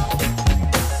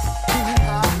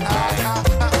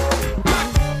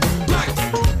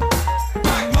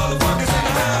 Black motherfuckers in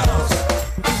the house.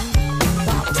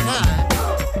 About time.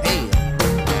 Hey,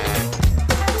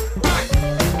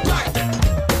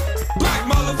 Black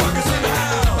motherfuckers in the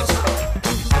house.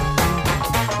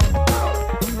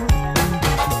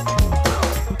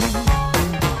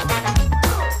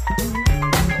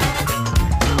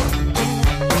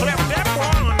 Clip that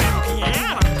boy on that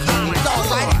piano. it's all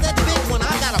right. It's that big one I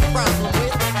got a problem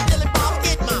with. Billy Bob,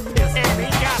 get my pistol. And he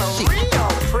got a Shit. real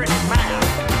pretty mouth.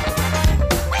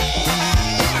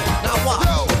 Now watch.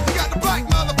 Yo, you got the black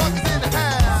motherfuckers in the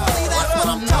house. See, that's what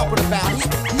I'm talking about.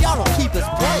 He ought to keep his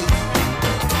place.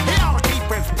 He ought to keep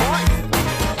his place.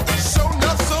 Show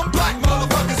enough some black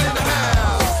motherfuckers in the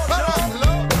house. What up,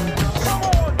 look?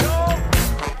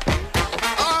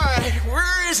 All right,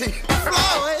 where is he?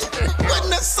 Floyd,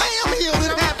 wasn't that Sam Hill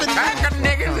that happened? Back a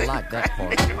nigga. I like that part.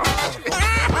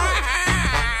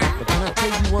 But can I tell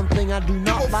you one thing I do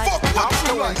not like? Fuck what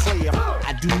you like.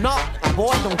 I do not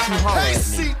boy, don't you holler Hey, at me.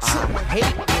 see, I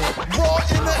hate raw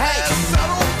in the ass,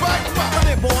 settle back, Come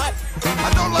here, boy. I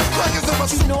don't like crackers in my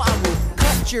You know I will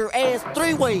cut your ass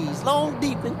 3 ways, long,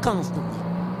 deep, and constantly.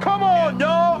 Come on,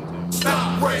 y'all.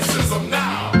 Stop racism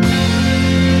now.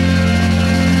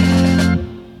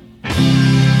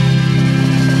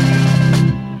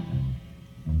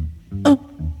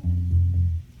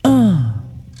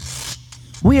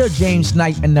 We are James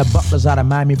Knight and the Butlers out of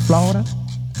Miami, Florida.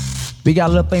 We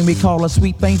got a little thing we call a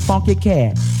sweet thing, funky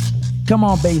cat. Come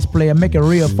on, bass player, make it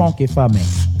real funky for me.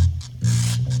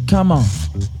 Come on.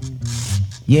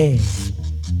 Yeah.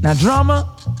 Now, drummer,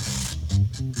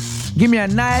 give me a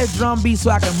nice drum beat so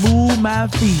I can move my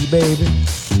feet, baby.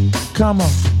 Come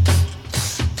on.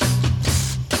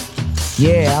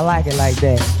 Yeah, I like it like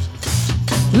that.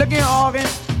 Look at organ,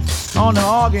 on the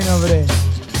organ over there.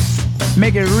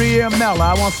 Make it real mellow.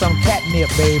 I want some catnip,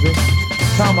 baby.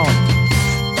 Come on.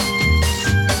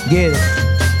 Get it.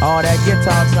 Oh, that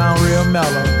guitar sound real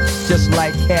mellow. Just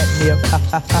like catnip.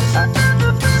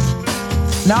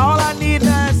 Now all I need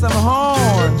now is some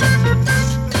horns.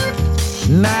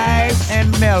 Nice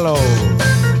and mellow.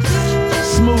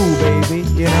 Smooth, baby,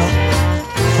 you know.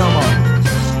 Come on.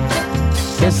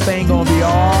 This thing gonna be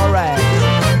alright.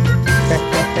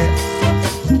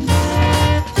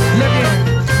 Look at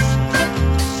it.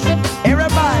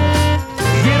 Everybody,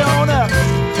 get on up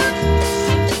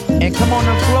and come on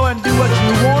the floor and do what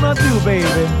you wanna do,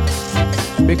 baby.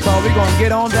 Because we're gonna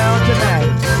get on down tonight.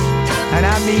 And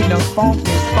I mean the funky,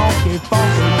 funky,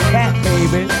 funky cat,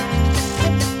 baby.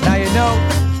 Now you know,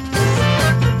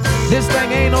 this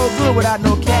thing ain't no good without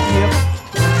no catnip.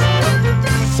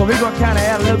 So we're gonna kinda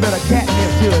add a little bit of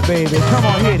catnip to it, baby. Come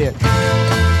on, hit it.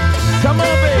 Come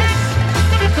on, baby.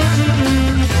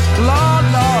 Lord,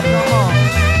 Lord, come on.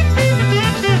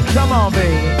 Come on,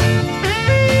 baby.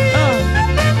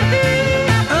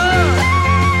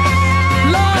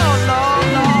 Lord, Lord,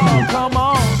 Lord. Come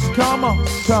on, come on,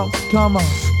 come on.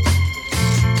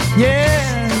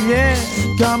 Yeah, yeah,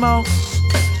 come on.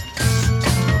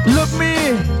 Look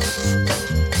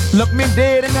me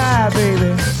dead in the eye,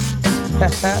 baby.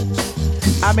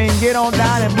 I mean, get on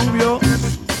down and move your.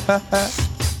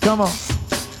 Come on,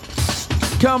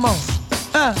 come on,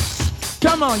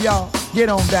 come on, y'all. Get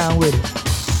on down with it.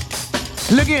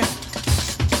 Look in,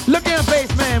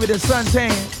 bass man with the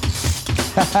suntan.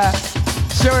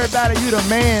 Show everybody you the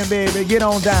man, baby. Get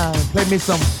on down and play me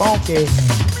some funky,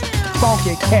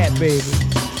 funky cat, baby.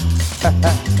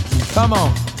 Come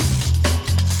on,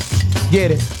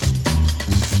 get it.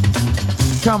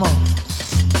 Come on,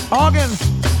 organ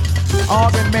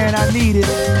man, I need it.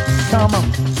 Come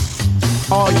on,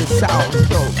 all your sounds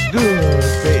so good,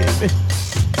 baby.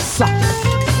 Soft.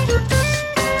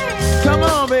 Come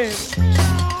on, baby.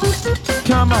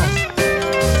 Come on.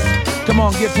 Come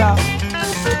on, guitar.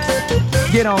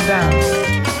 Get on down.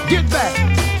 Get back.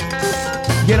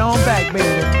 Get on back,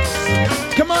 baby.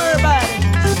 Come on, everybody.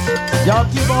 Y'all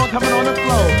keep on coming on the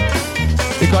floor.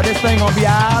 Because this thing gonna be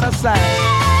out of sight.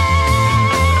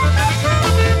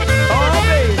 Oh,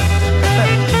 baby.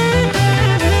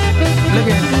 Look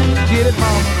at it. Get it,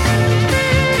 mama.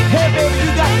 Hey, baby,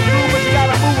 you got to move, but you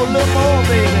gotta move a little more,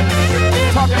 baby.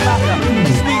 Talking about the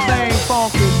sweet thing,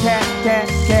 funky cat, cat,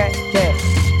 cat, cat.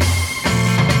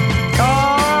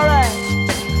 All right.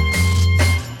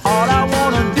 All I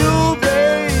wanna do,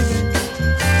 baby,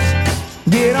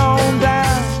 get on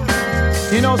down.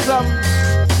 You know something?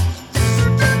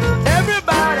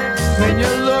 Everybody, when you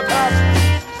look up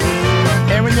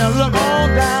and when you look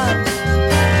on down,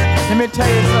 let me tell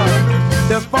you something.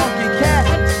 The funky cat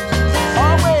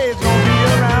always gonna be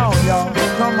around, y'all.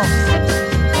 Come on.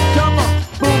 Come on.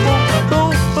 Boom, boom,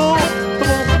 boom, boom,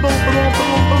 boom, boom, boom,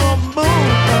 boom, boom, boom,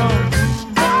 boom.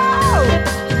 Oh!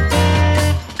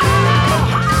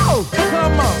 Oh!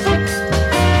 Come on.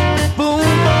 Boom,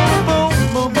 boom, boom,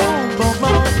 boom, boom, boom, boom,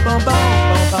 boom, boom, boom,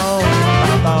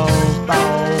 boom, boom.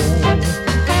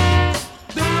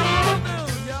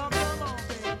 Y'all come on,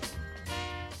 baby.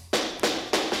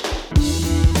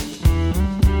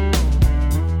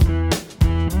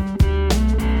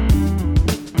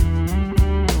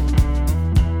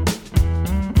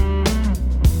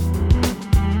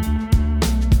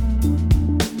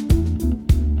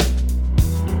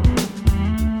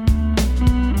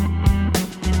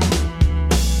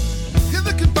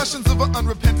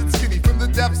 Unrepentant skinny from the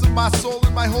depths of my soul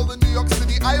in my hole in New York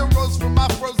City. I arose from my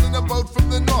frozen abode from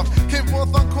the north, came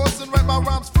forth on course and write my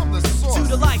rhymes from the source. To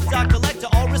the lights I collect to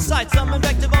all recite some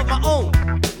invective of my own.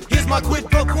 Here's my quid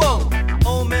pro quo.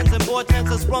 Omens and portents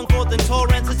have sprung forth in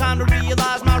torrents. It's time to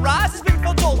realize my rise has been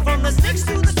foretold. From the sticks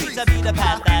to the streets, I beat a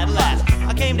path at last.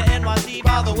 I came to NYC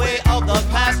by the way of the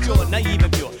past. Your naive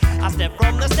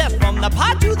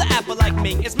pie to the apple like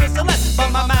Ming. It's Mr. Less,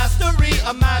 but my mastery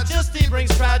of majesty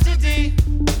brings tragedy.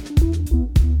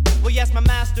 Well, yes, my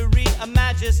mastery of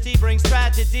majesty brings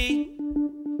tragedy.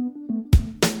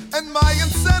 And my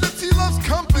insanity loves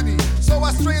company, so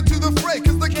I stray into the fray,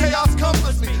 cause the chaos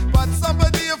comforts me. But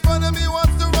somebody in front of me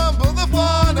wants to rumble the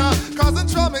fauna, causing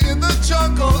trauma in the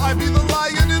jungle. I be the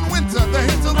lion in winter, the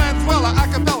hinterland dweller,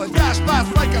 acapella, dash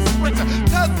fast like a sprinter.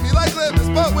 Test me like litmus,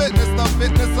 but witness the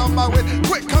fitness of my wit.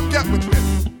 Quick, come get with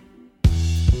this.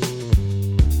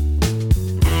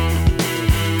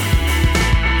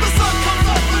 The sun comes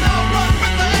up and I'll run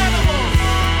with the animals.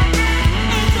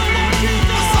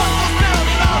 The sun goes down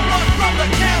and I'll run from the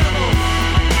cannibals.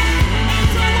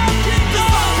 The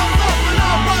sun comes up and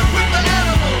I'll run with the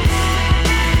animals.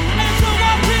 The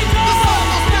sun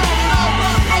goes down and I'll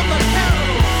run from the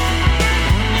cannibals.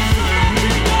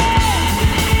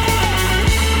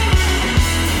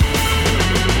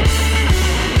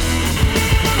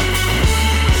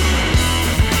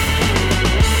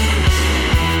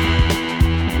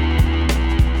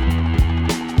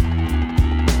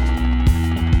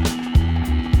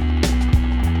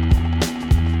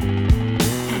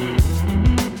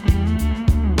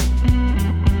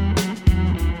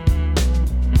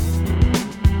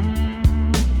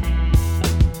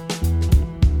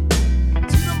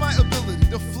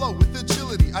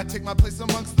 I take my place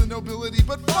amongst the nobility,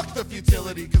 but fuck the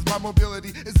futility, cause my mobility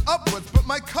is upwards, but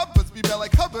my cupboards be bare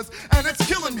like cupboards, and it's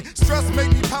killing me. Stress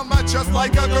make me pound my chest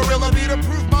like a gorilla, be to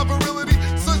prove my virility.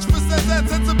 Search for sense and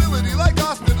sensibility, like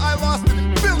Austin, I lost it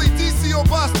in Philly, DC or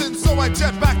Boston, so I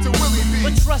jet back to Willie B.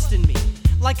 But trust in me,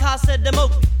 like I said to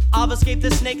Mowgli, I've escaped the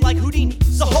snake like Houdini,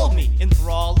 so hold me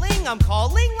enthralling, I'm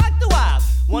calling like the wild,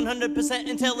 100%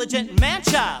 intelligent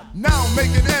man-child. Now I'm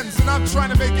making ends and I'm trying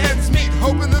to make ends meet,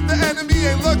 hoping that the enemy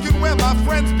ain't looking where my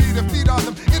friends be, to feed on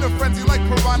them in a frenzy like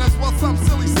piranhas, while some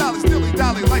silly sallies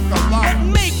dilly-dally like the llama.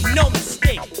 And make no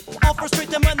mistake, I'll frustrate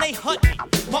them when they hunt me.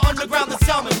 My underground is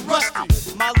salmon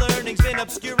rusty, my learning's been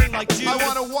obscuring like Jews. I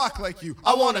wanna walk like you,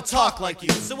 I wanna talk like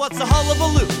you. So what's a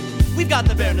hullabaloo? We've got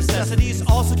the bare necessities.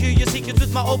 I'll secure your secrets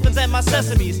with my opens and my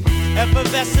sesames.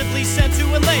 Effervescently sent to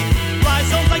a lane.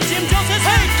 Rise zones like Jim Jones says,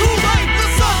 hey, too late! The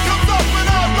sun comes up and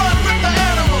I'll run with the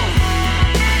animals.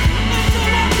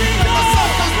 And the sun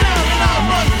goes down and I'll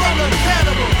run from the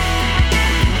cannibals.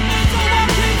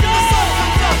 The sun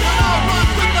comes up and I'll run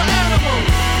with the animals.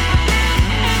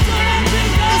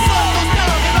 The sun goes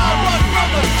down and I'll run from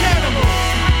the cannibals.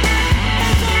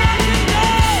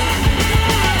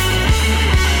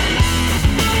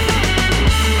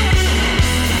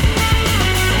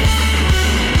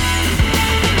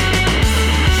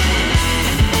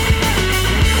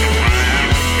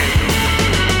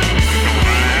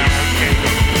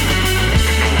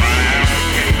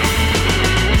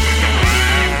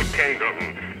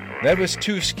 That was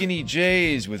Two Skinny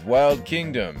Jays with Wild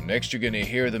Kingdom. Next you're going to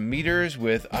hear the Meters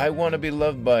with I Wanna Be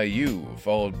Loved by You,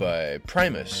 followed by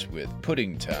Primus with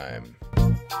Pudding Time.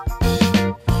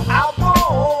 I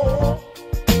want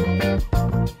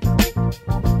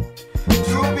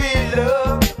to be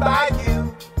loved by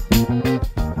you,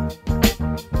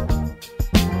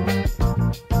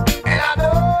 and I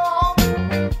know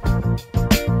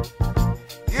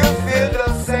you feel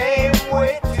the same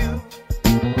way too.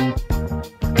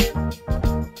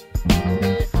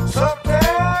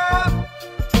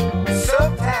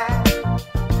 Sometimes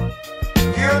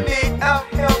you need a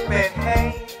helping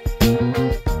hand.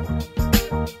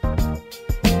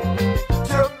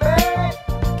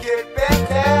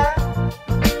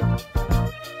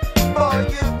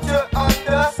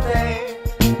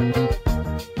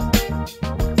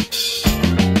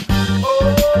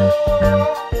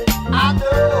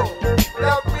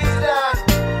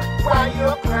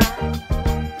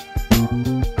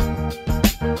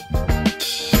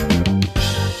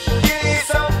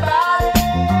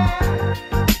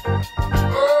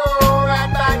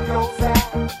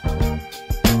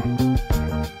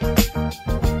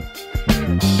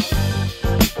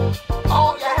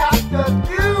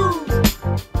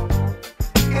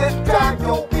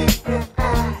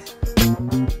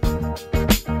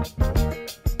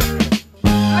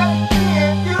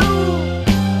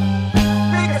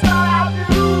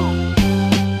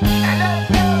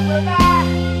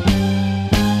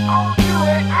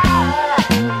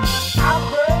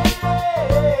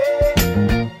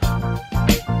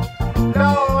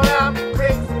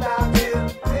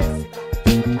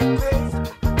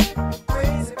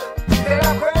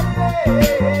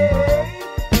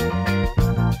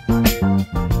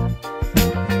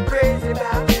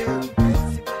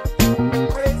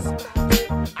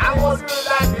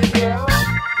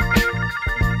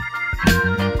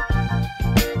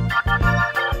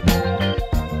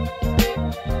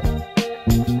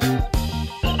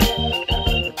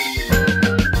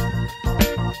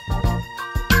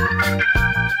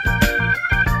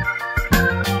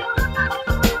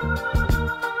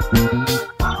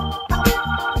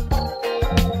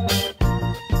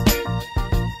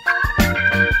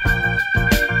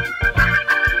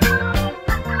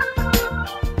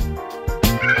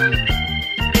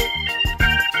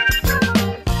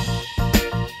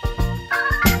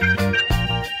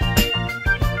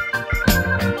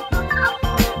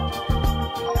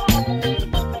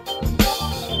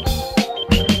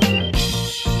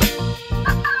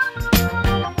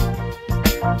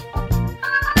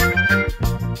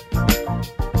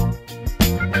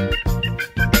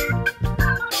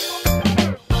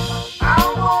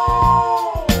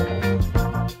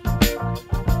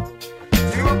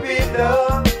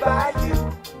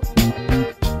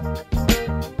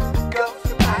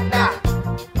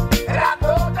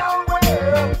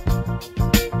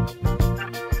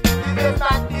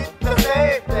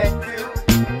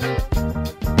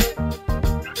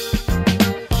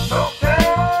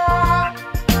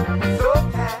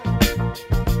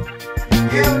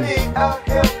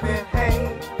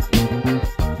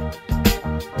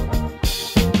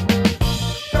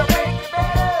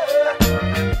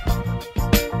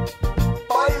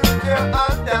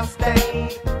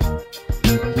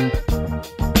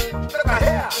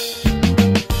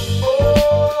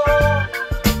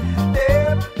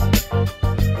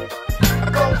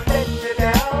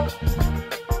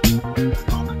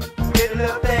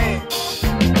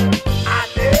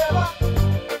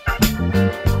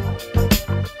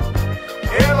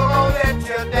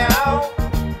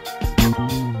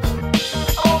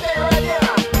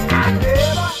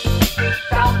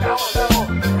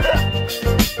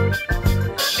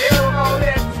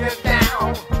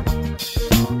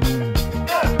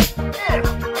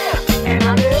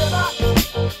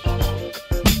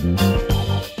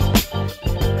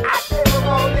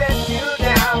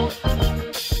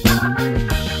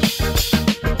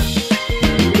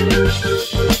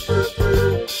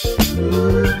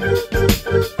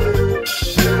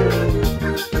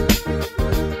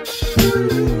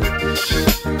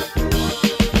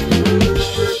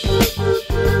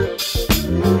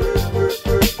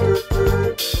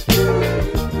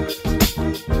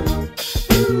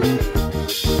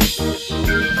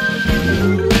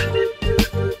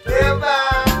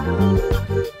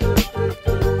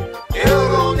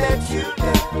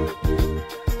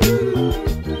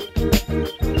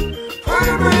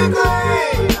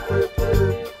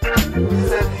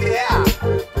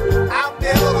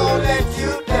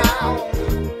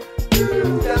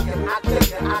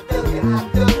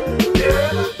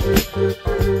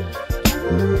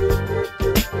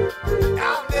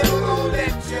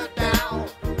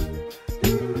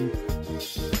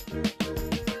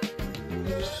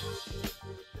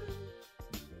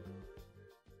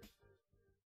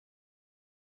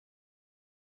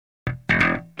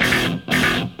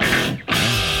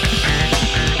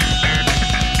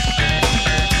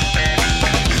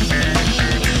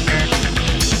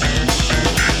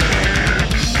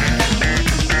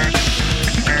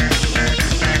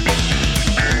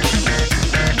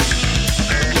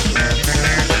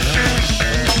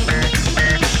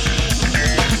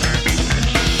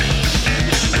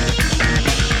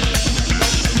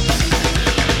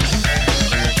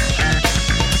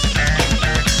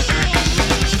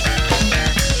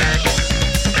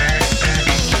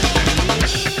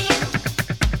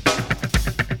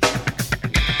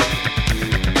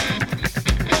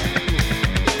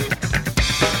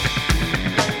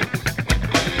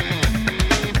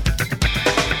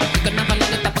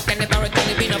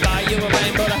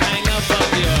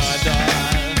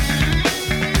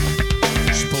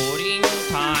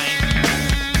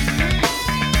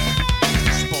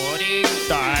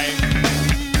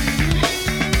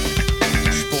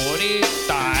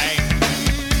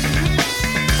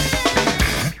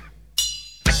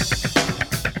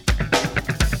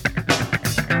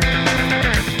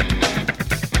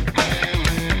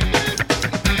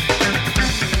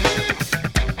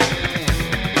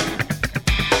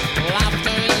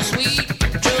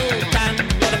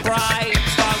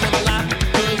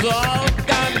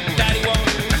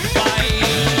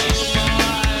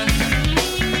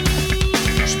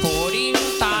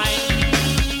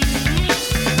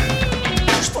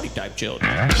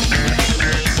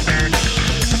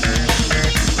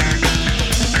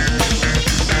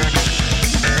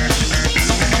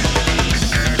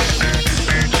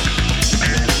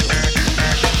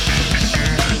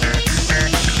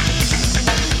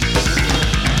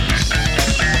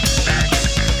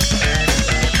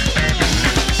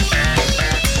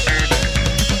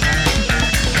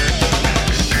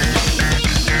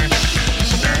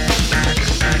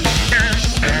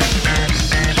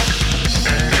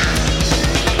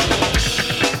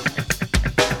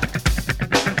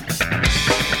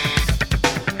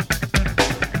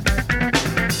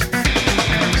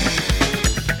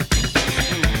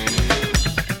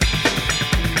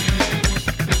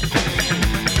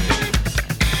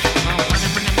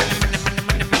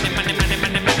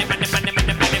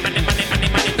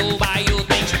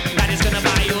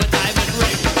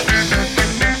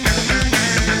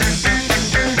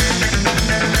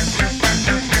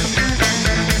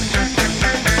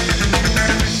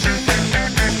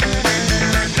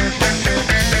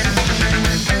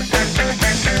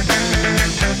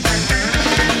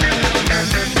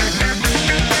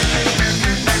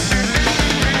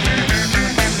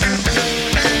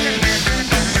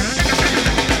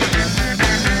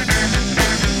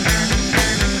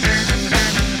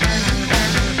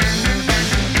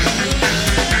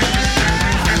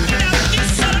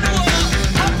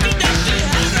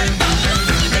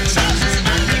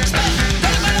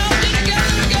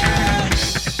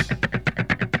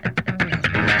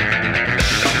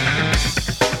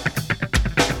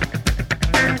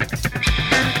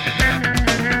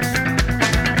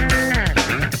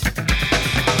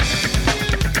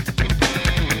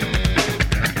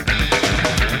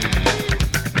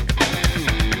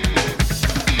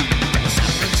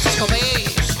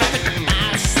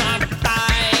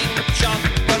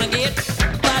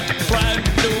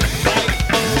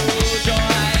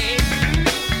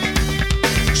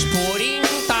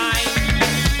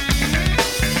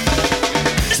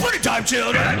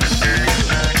 children.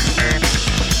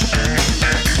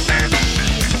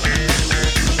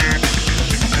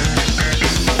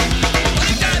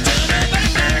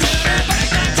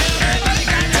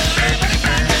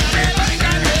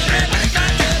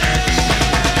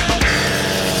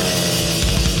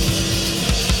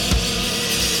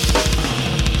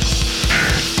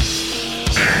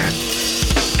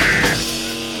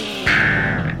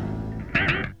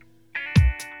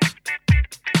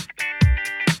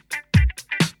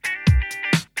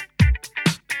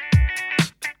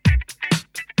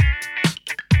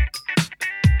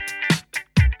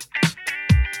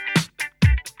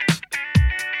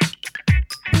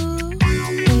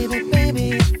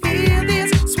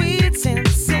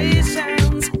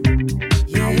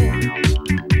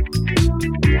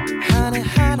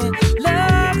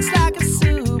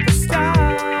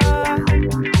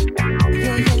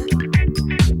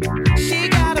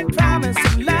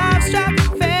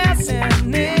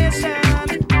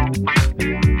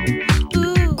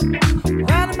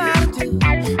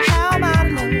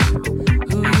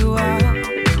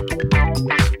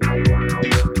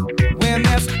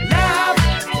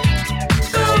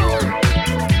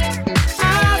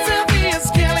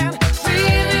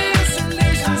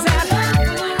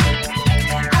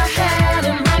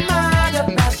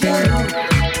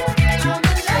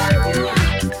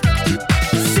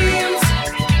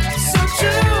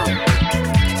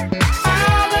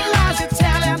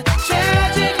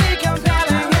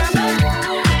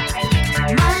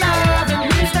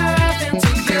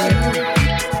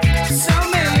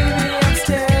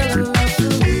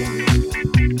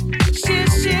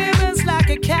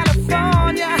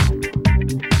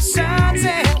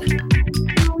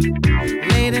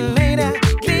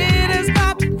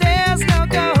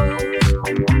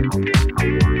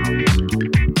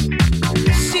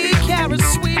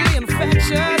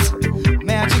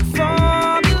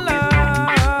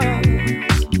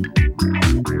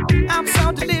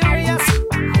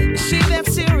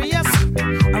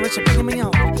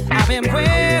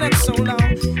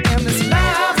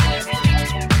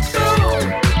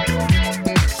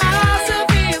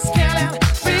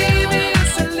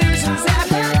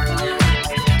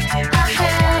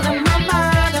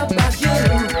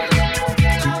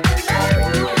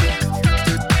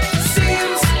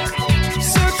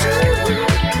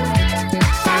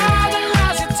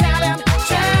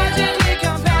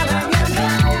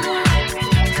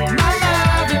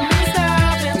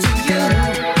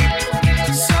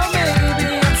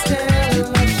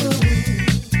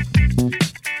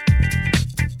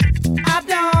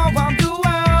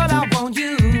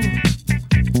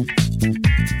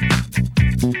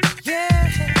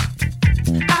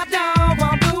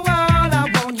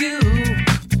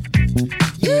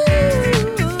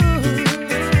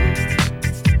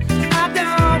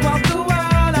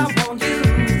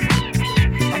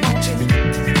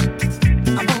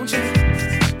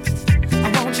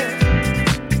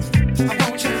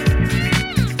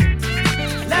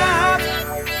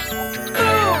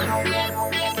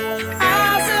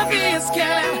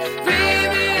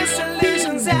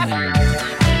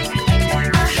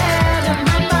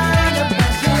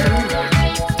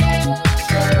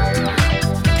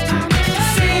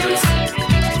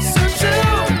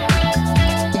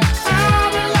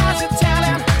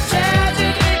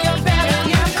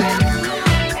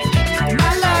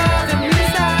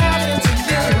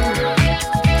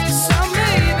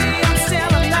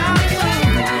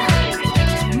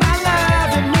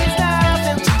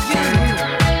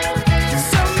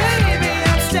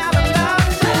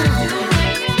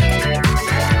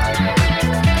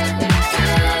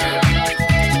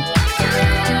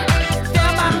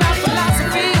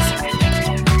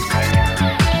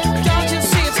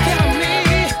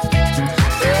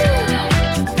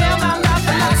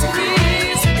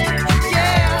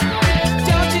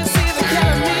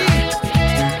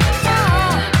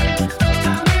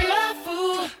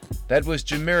 That was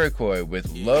Jamiroquai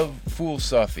with Love Fool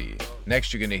Sophie.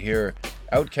 Next you're going to hear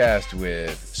Outkast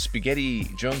with Spaghetti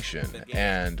Junction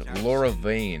and Laura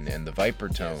Vane and the Viper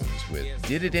Tones with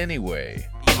Did It Anyway.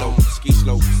 Ski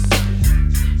slopes.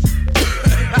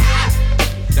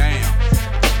 Damn.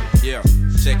 Yeah,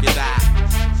 check it out.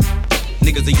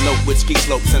 Niggas elope with ski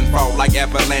slopes and fall like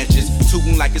avalanches.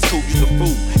 tootin' like it's cool, you's a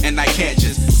fool. And I can't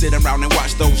just sit around and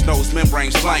watch those nose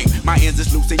membranes flame. My ends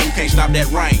is loose and you can't stop that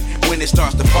rain when it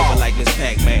starts to fall. Over like Miss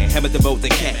Pac-Man, hammer the boat, the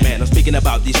cat man. I'm speaking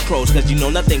about these crows, cause you know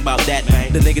nothing about that,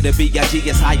 man. The nigga the B.I.G.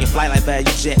 is high and fly like value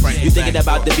jet. You thinking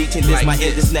about the beach and this, my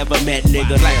end is never met,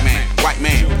 nigga. Black man, white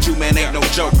man, you man ain't no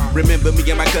joke. Remember me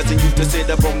and my cousin used to sit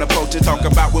up on the porch and talk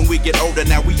about when we get older,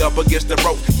 now we up against the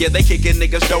rope. Yeah, they kicking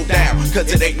niggas dope down, cause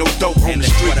it ain't no dope on the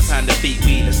street. Pound of beat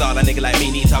weed, that's all a nigga like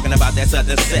me need. Talking about that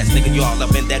southern sex, nigga, you all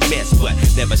up in that mess. But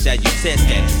never shall you test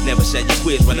that, never shall you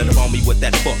quiz. Running up on me with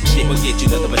that fuck shit, will get you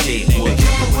nothing but dead. Be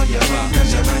careful when you're wrong,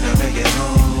 cause you might not make it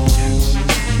home.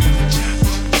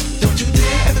 Don't you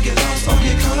dare ever get lost or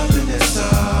get caught up in this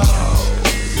sauce.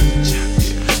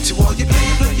 To all you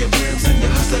play your brims and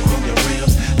your hustler on your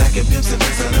rims. Like a pimps and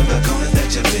racks out of the corner that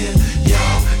you've been.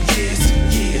 Y'all,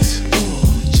 yes,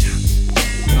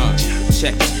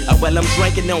 check. Well, I'm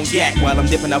drinking on yak while I'm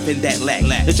dipping up in that lack.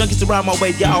 The junkies around my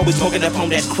way, y'all always smoking up on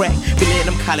that crack. Feeling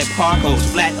them college parkos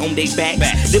flat on they back.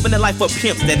 Living the life of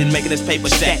pimps that ain't making this paper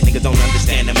stack. Niggas don't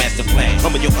understand the master plan.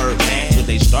 Come with your herb man till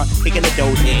they start picking the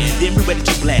doors in. Then we ready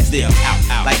to blast them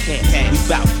out like cats. We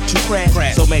bout to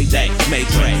crash. So Mayday,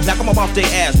 knock them off their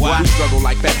ass. Why? We struggle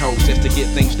like fat hoes just to get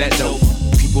things that dope.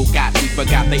 People we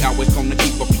forgot they always gonna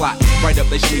keep a plot right up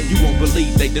their sleeve. You won't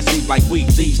believe they deceive like we.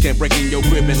 Thieves can break in your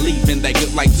crib and leave, and they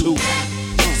look like two.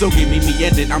 So give me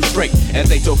and then I'm straight as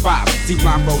 8 till 5. See,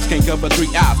 blind folks can't cover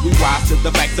 3 eyes. We rise to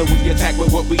the fact, so we attack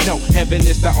with what we know. Heaven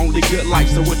is the only good life,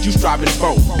 so what you striving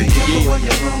for? Be careful when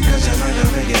you're wrong, cause you might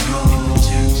not make it home.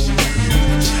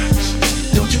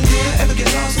 Don't you dare ever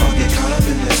get lost or get caught up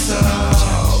in this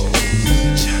sauce.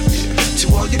 To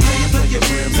all you play your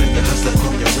brims and your hustler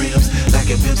on your rims. Like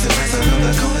a pimps and racks out of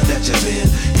the corner that you've been.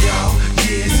 Y'all,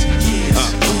 yes.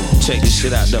 Check this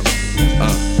shit out though.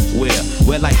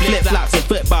 Well, like flip-flops and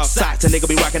football socks. A nigga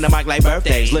be rocking the mic like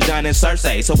birthdays, Lil Jon and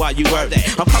Cersei. So while you work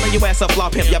that, I'm calling your ass up, law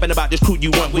pimp, yapping about this crew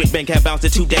you want with. Bank have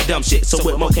bounced to that dumb shit. So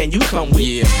what more can you come with?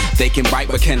 Yeah, they can bite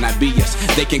but cannot be us.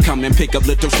 They can come and pick up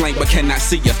little slang but cannot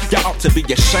see us. Y'all ought to be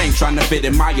ashamed trying to fit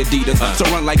in my Adidas. So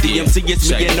run like DMC, it's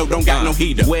me and no, don't got no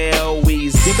heater. Well, we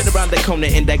zipping around that corner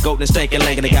in that golden stank and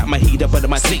lankin'. I got my heat up under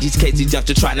my seat. These Casey just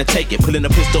to trying to take it. Pulling a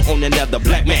pistol on another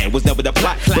black man was never the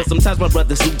plot. But sometimes my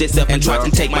brothers suit themselves and try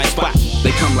to take my spot.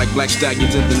 They come like black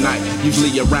stallions in the night,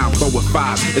 usually around 4 or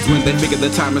 5. It's when they figure the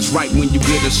time is right when you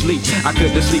good asleep. I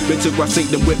couldn't sleep until I seen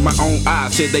them with my own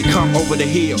eyes. Said they come over the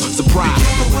hill, surprise. Be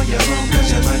careful when you're wrong, cause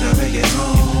you might not make it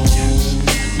home.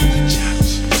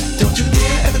 Don't you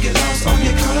dare ever get lost or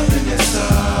get caught up in this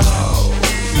sauce.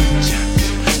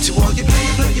 To all you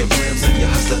play your brims and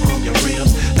your hustler on your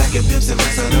rims. Like a pimps and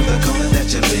racks out of the corner that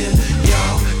you've been.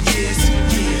 Y'all, yes.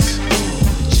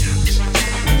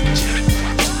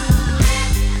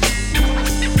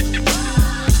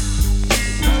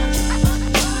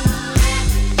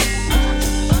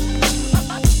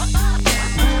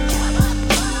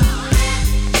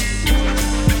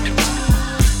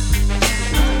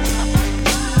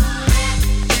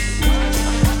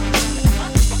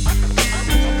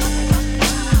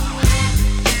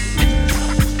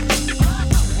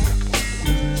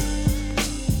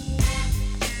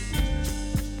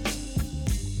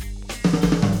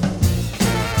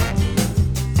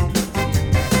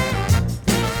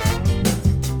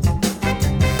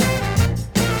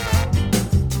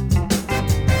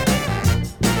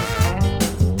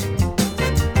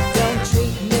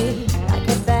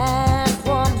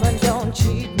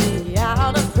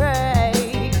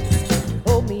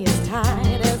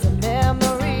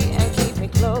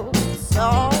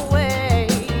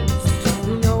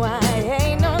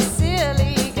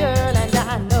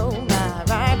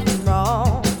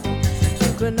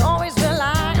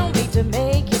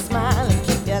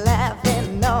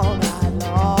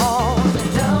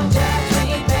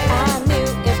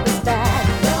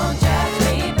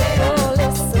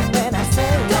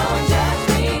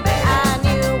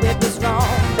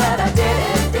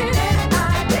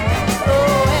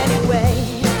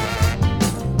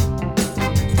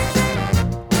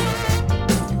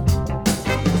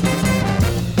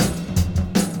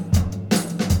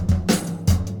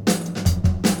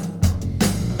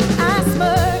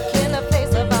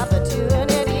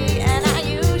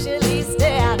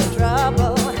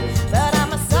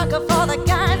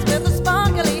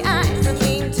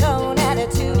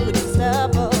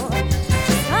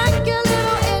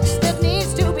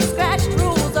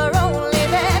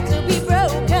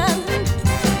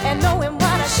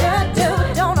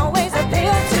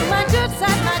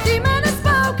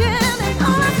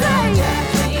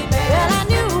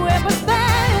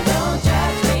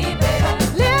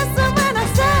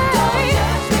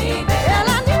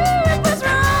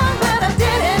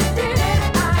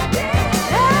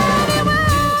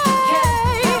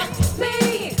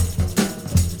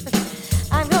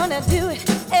 gonna do it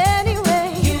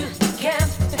anyway. You can't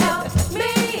help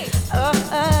me.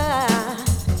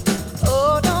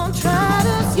 Oh, don't try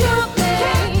to stop me. You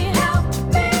can't help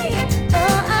me.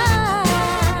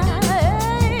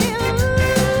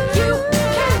 You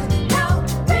can't help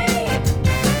me.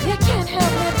 You can't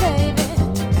help me, baby.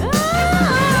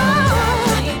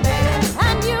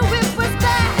 And you it was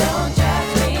bad. Don't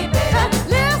judge me, baby.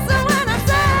 Listen when I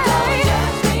say. Don't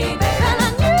judge me, baby. And I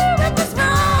knew it was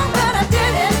wrong, but I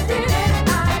did it.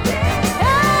 I did.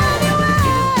 Anyway.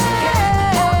 You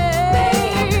can't help me.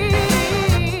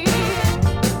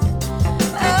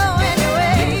 Oh,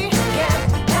 anyway. You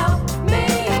can't help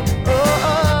me.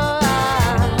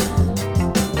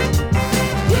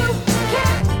 You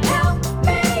can't help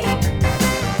me.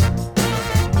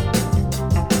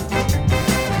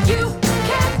 You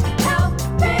can't help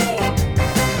me.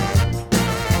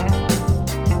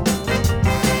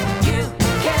 You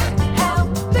can't help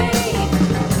me.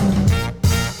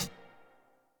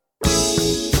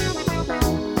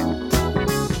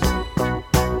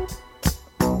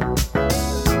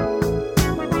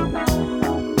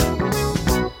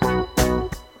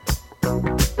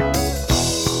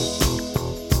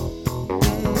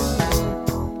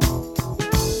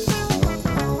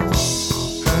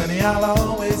 Honey, I'll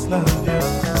always love you.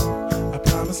 I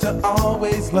promise to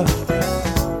always love you.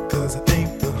 'Cause I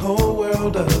think the whole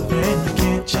world of you, and you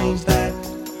can't change that.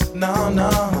 No, no.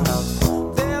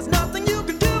 There's nothing you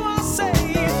can do or say.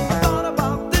 I thought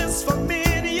about this for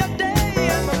many a day,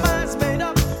 and my mind's made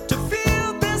up to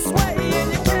feel this way, and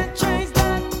you can't change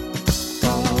that.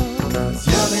 'Cause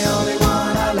you're the only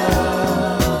one I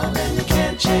love, and you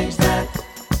can't change that.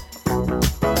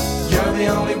 You're the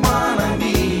only one I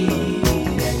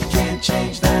need, and you can't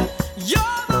change that.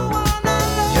 You're the one I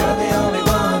love. You're the only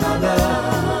one I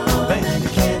love, and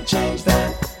you can't change that.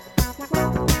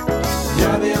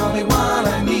 You're the only one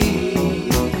I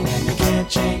need, and you can't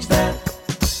change that.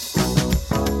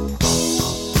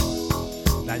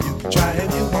 Now you can try if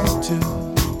you want to.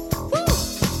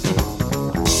 You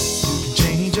can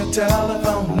change your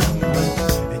telephone number,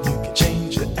 and you can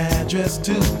change your address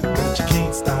too. But you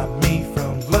can't stop me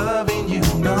from loving you.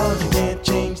 No, you can't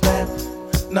change that.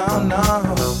 No, no.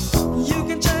 You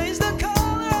can change the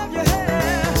color of your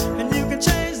hair, and you can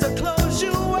change the clothes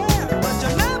you wear, but you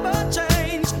never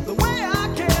change the way I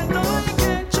care. No, you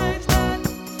can't change that.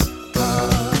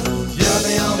 You're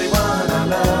the only one I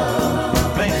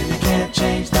love, and you can't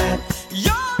change that.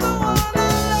 You're the one I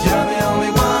love. You're the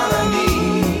only one I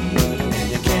need, and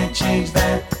you can't change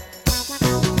that.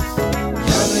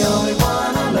 You're the only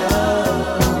one I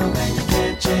love, and you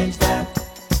can't change that.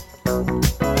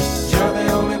 You're the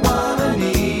only one I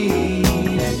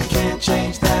need, and you can't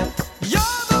change that.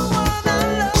 You're the one I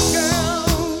love, girl.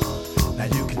 Now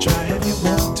you can try if you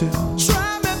want to. Try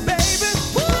me, baby.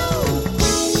 Woo!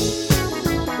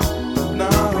 No,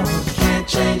 you can't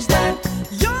change that.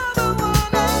 You're the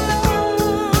one I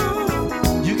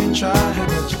love. You can try,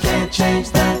 but you can't change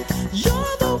that.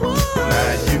 You're the one.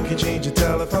 Now you can change your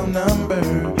telephone number,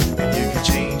 and you can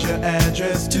change your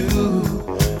address too.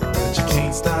 But you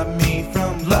can't stop me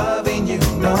from loving you.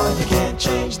 No, you can't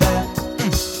change that.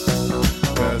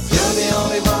 'Cause you're the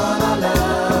only one I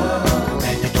love,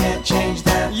 and you can't change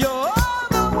that. You're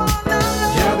the one I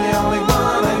love. You're the only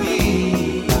one I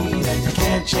need, and you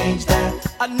can't change that.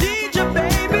 I need you,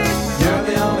 baby. You're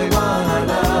the only one I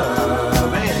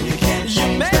love, and you can't You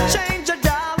change may that. change a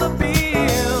dollar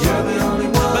bill, You're the only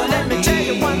one but let me tell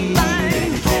you one thing.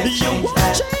 you can't You change won't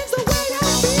that. change the way I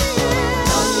feel.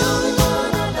 You're the only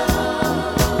one I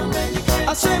love, and you can't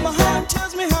I say my heart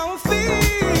tells me how I feel.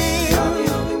 You're the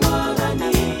only one I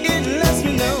need. It lets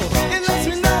me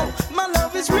know my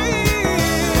love is real.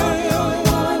 You're the only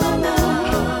one I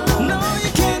love. No,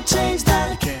 you can't change that.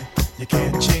 You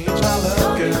can't change my love,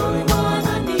 You're the girl. only one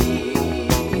I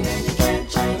need, and you can't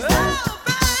change that. Oh,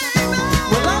 baby.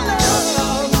 Well, I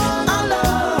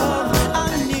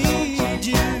need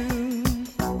you.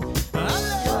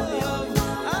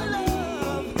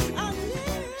 I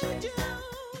need you.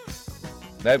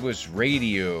 That was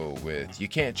Radio with You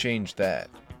Can't Change That.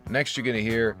 Next, you're going to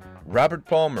hear Robert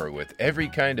Palmer with Every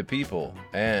Kind of People.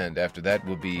 And after that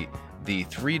will be The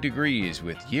 3 Degrees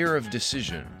with Year of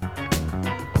Decision.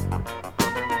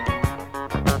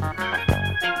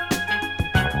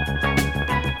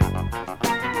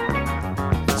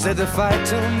 Said to fight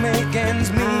to make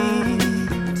ends meet,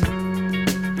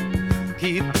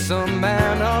 keeps a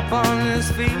man up on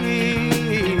his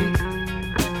feet,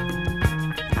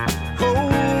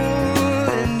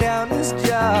 holding down his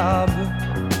job,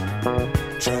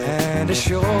 trying to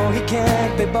show he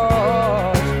can't be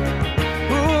bought.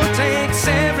 Who takes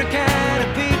every kind of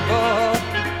people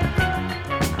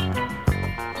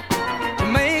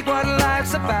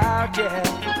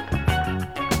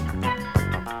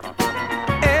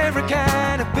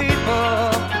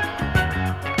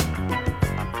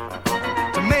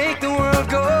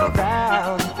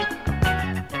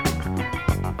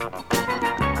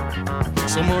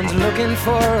Someone's looking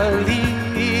for a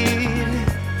lead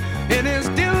in his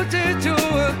duty to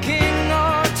a king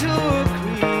or to a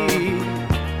creed,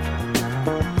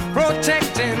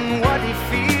 protecting what he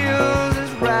feels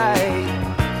is right,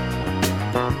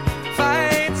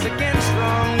 fights against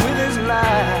wrong with his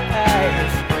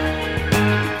life.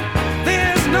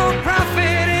 There's no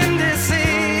profit in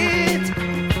deceit.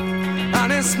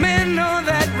 Honest men know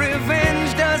that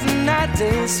revenge does not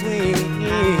taste sweet.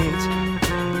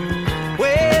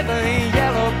 Whether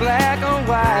yellow, black, or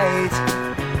white,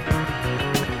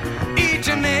 each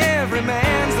and every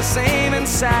man's the same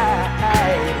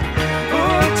inside.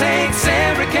 Oh, it takes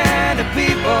every kind of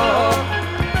people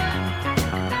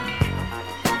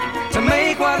to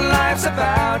make what life's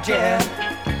about, yeah.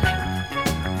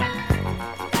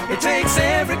 It takes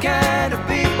every kind of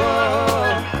people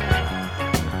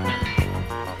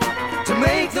to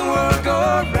make the world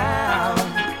go round.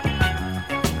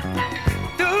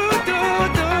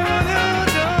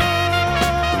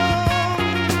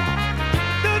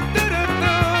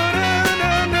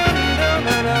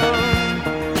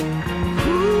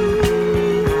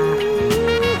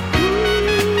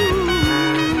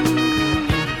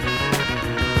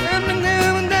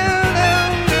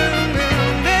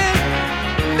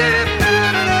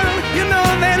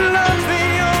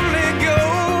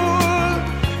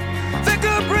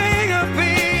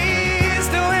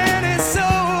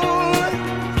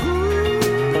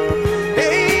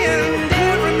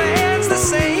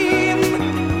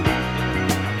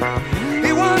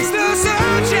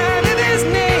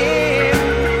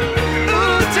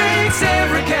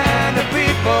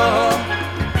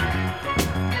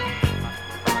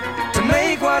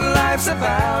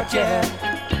 About, yeah.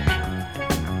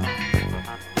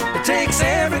 It takes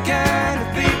every kind of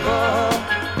people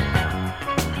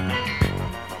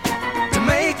to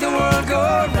make the world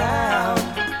go round.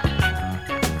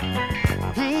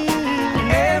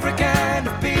 Every kind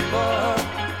of people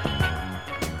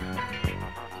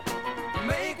to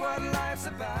make what life's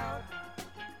about.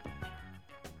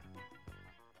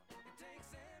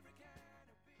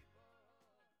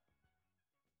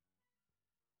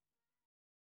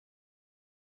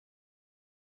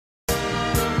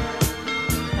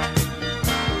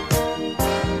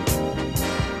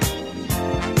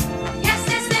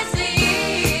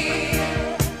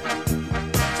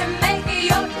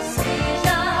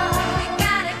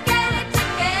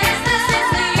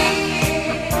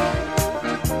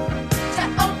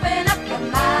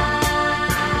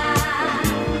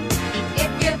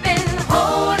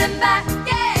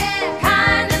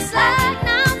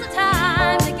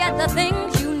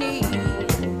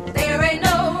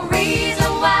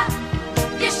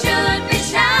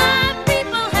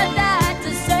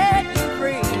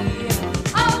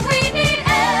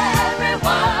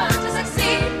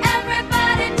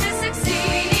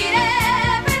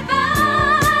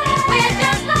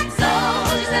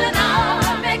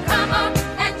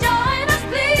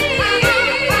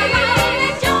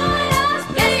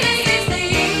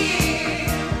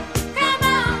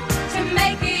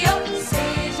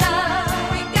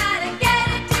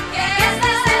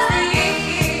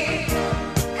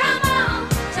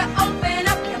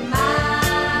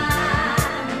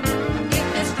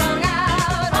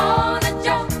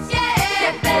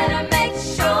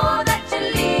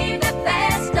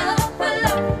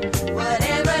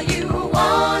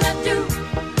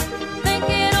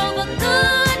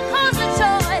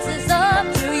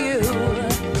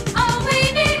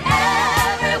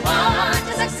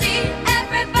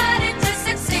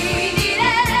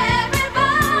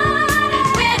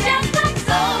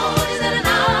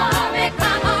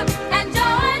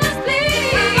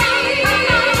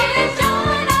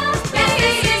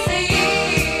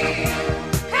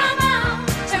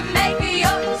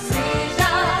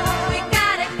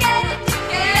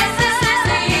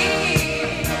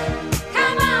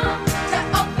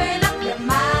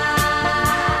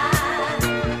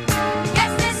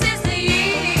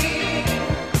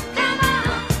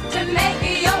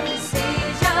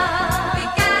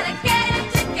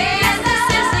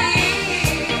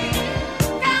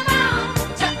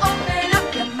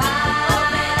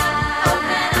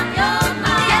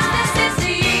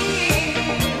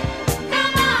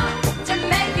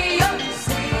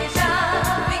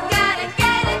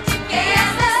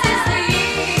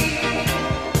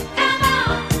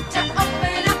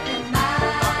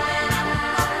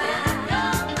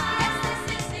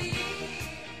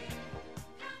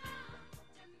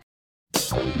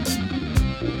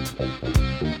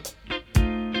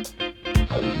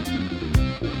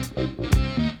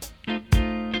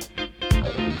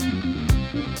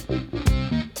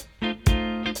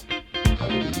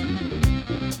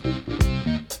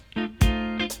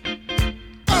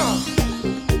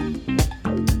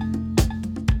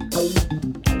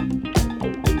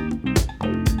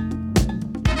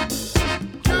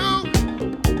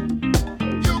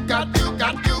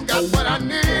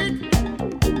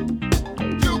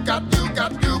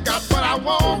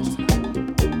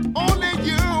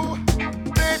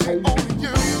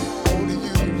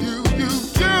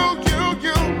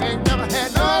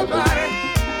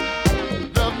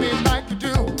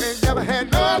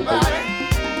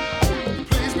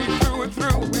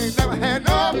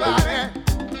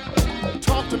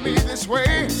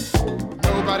 way.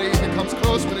 Nobody even comes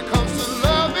close when it comes to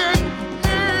loving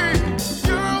me.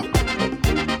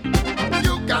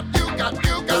 You got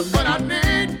what I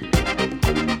need.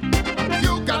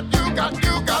 You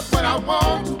got what I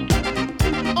want.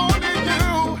 Only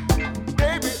you,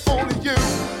 baby, only you.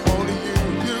 Only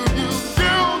you.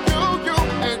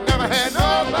 Ain't never had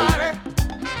nobody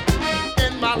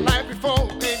in my life before.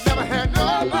 Ain't never had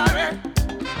nobody.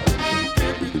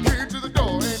 Give me the key to the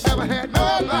door. Ain't never had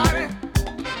nobody.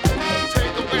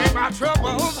 Take away my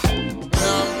troubles.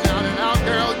 Well, down and out,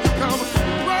 girl, you come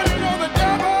running on the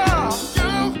devil.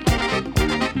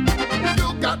 You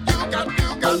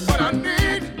got what I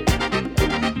need.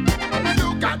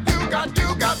 You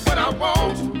got what I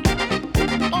want.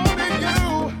 Only you,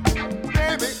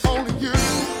 baby, only you.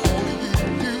 Only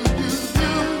you.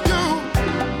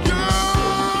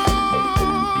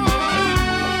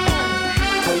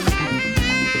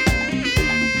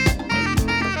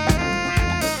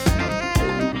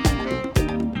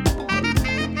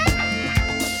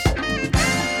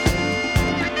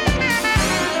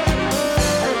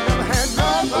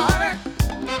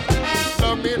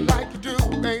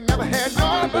 Ain't never had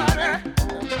nobody.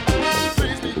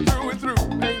 Please me through and through.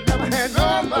 Ain't never had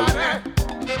nobody.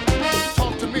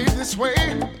 Talk to me this way.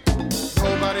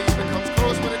 Nobody even comes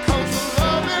close when it comes to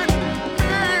loving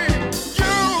me.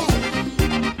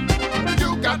 You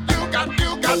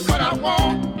got what I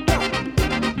want.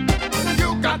 You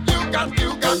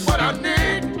got what I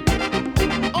need.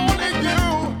 Only you,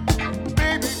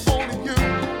 baby, only you.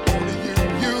 Only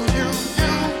you.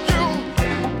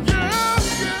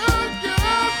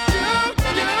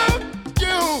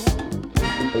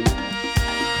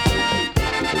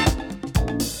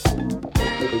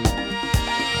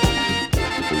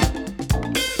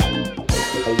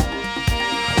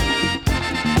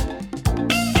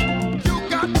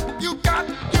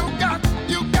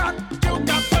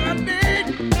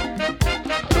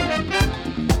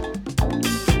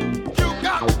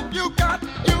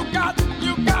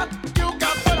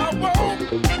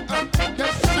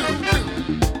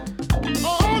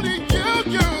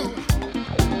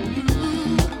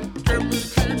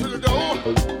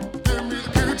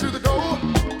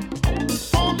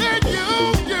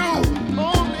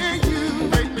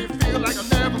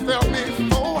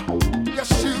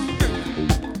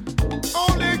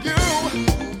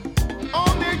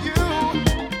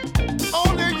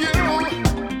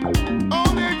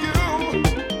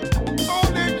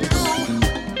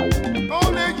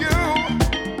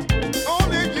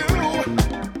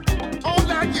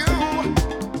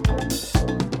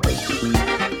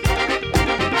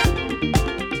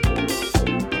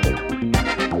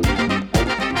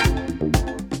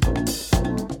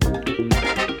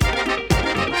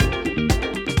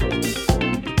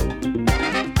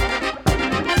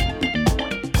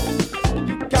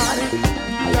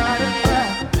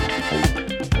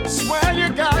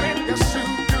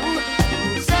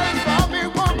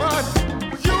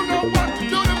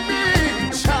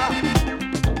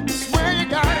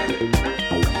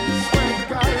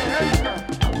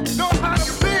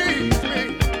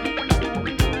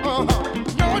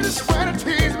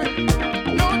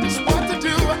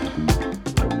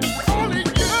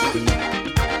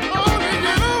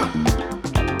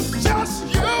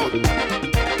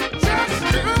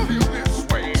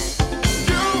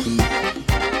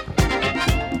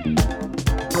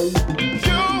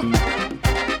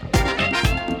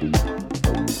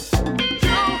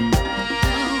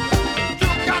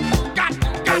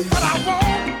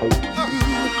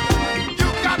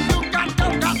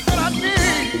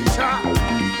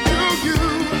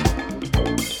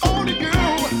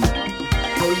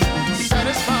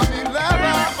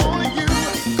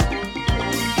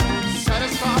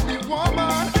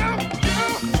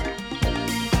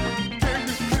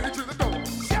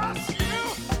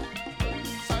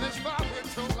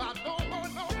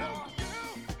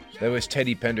 That was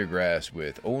Teddy Pendergrass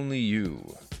with Only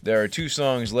You. There are 2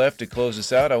 songs left to close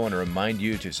us out. I want to remind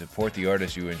you to support the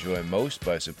artists you enjoy most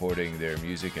by supporting their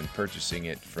music and purchasing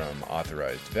it from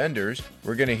authorized vendors.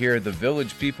 We're going to hear The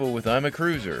Village People with I'm a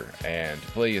Cruiser, and to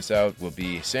play us out will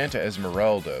be Santa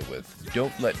Esmeralda with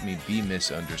Don't Let Me Be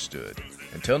Misunderstood.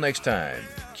 Until next time,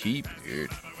 keep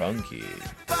it funky.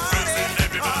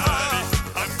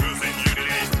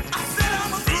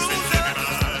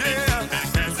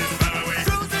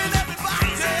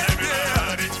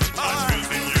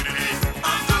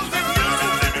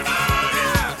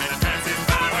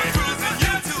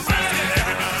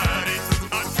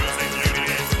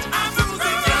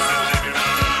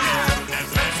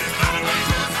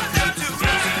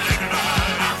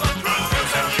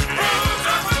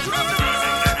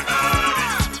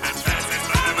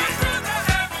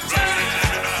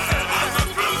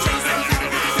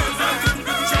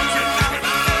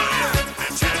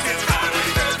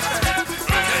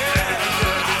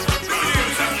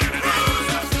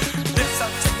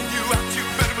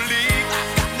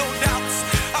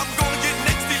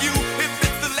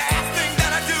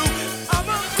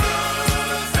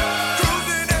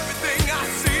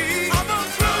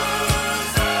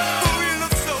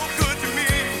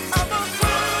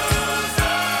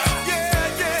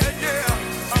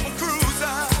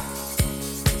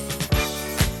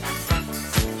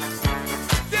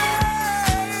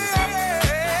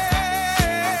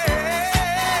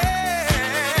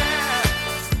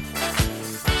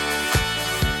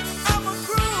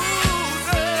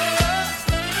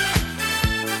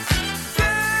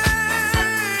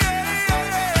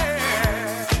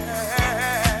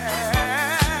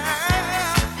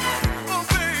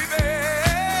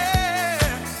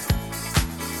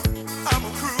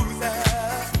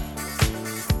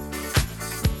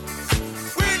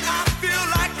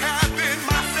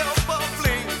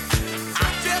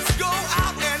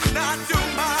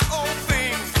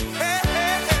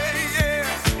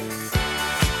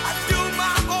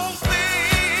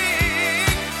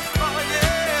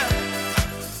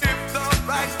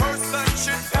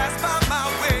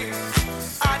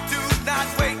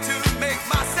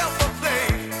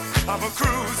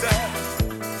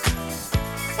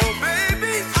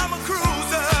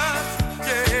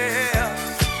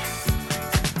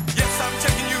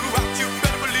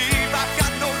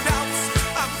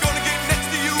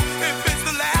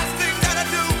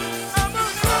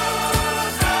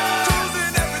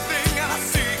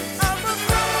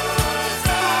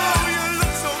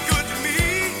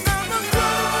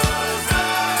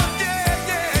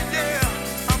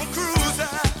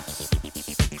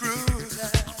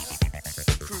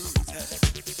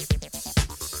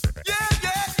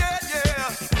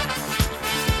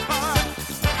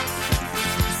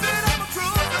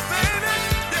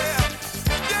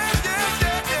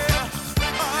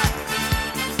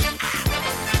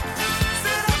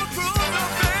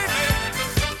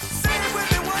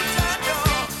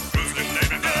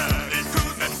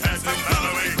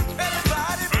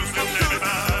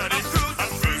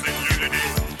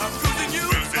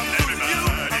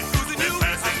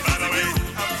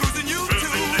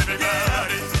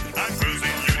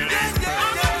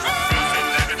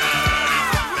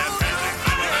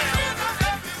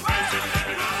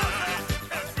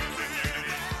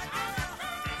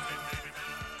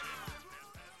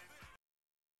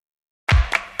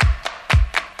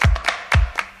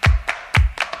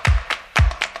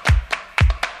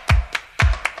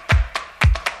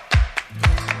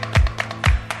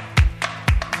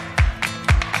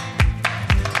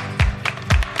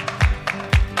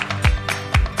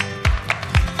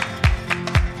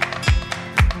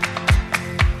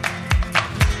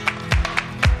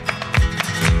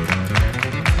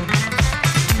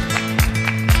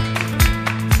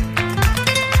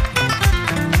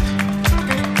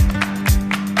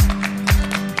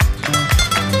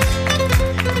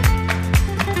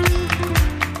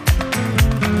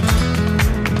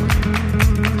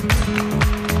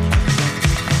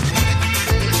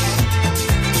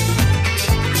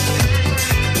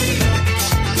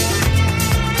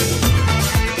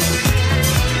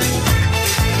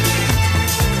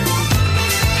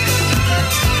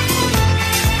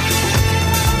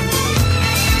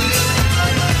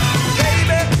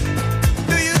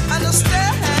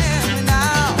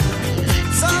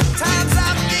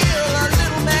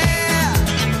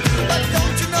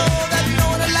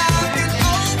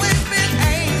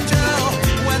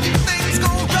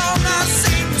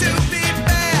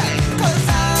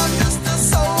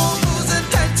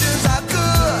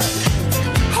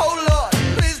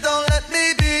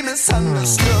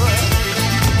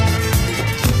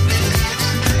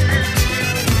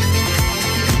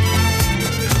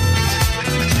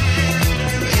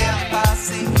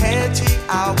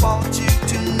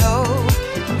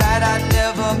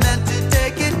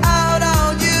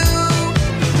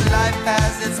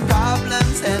 its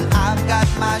problems and I've got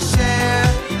my share.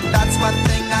 That's one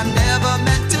thing I never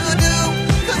meant to do,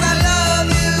 'cause I love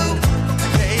you,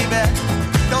 baby.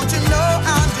 Don't you know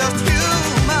I'm just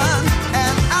human,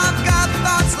 and I've got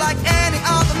thoughts like any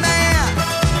other man,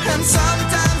 and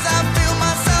sometimes I feel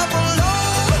myself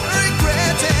alone,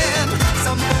 regretting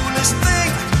some foolish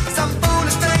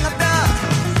thing I've done,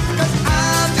 'cause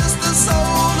I'm just a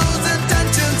soul whose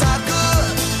intentions are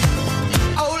good.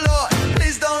 Oh Lord,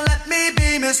 please don't let me be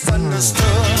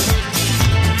misunderstood.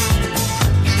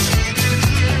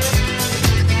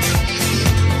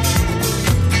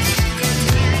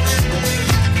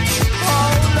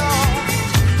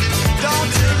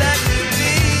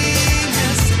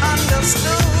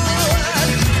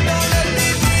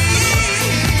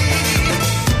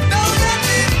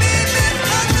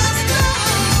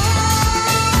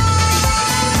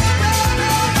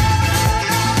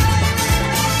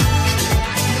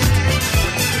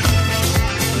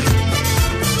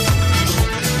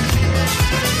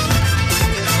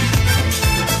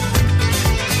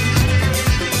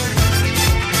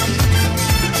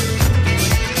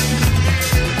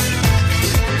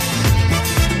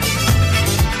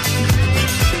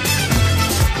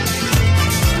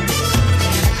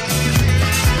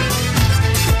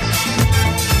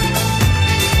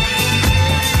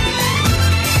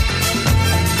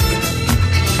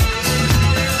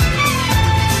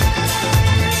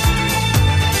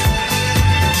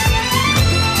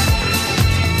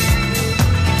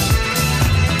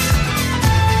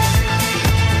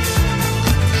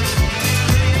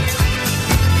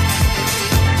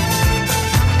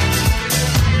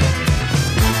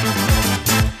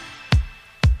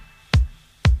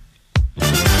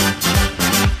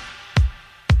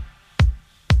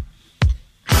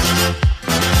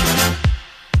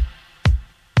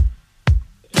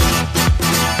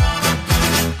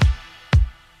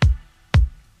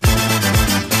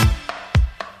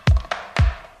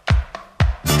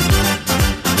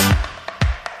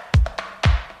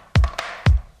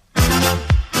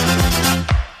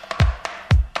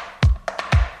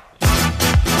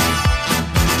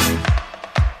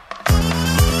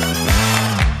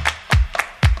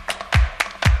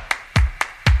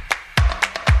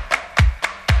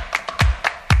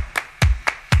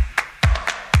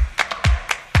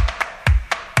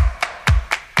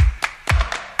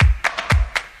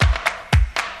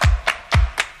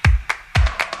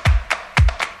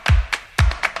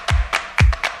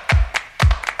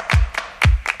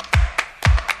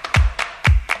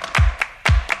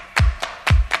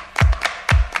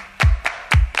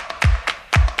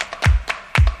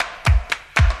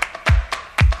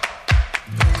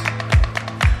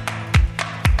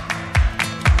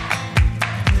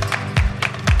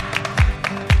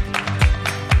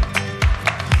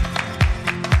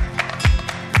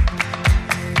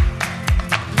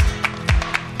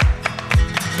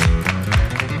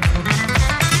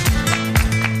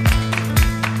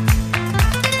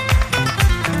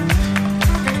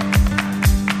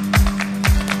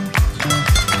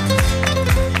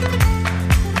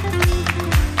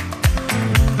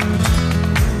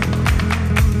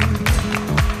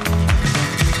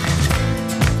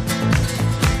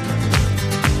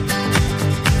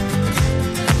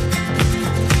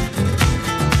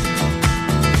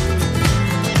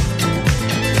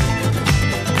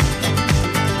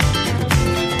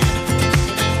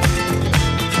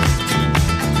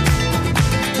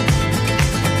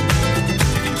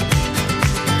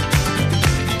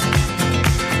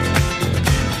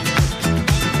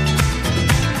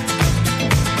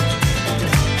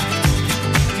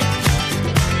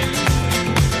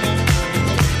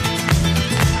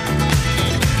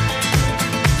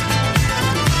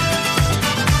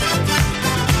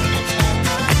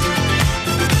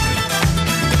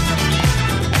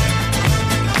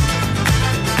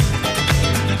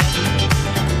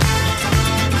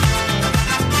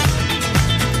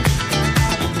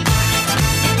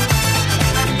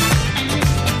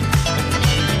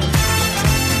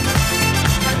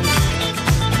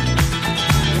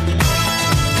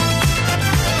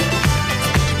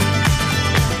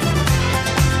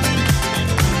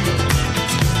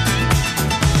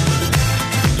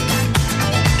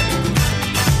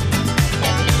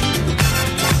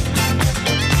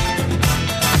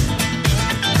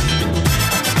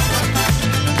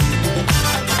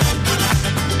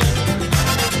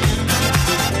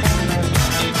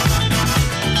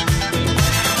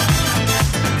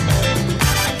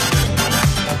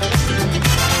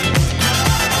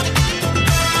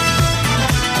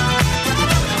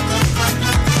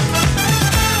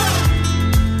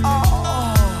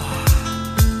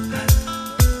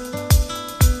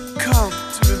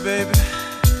 baby.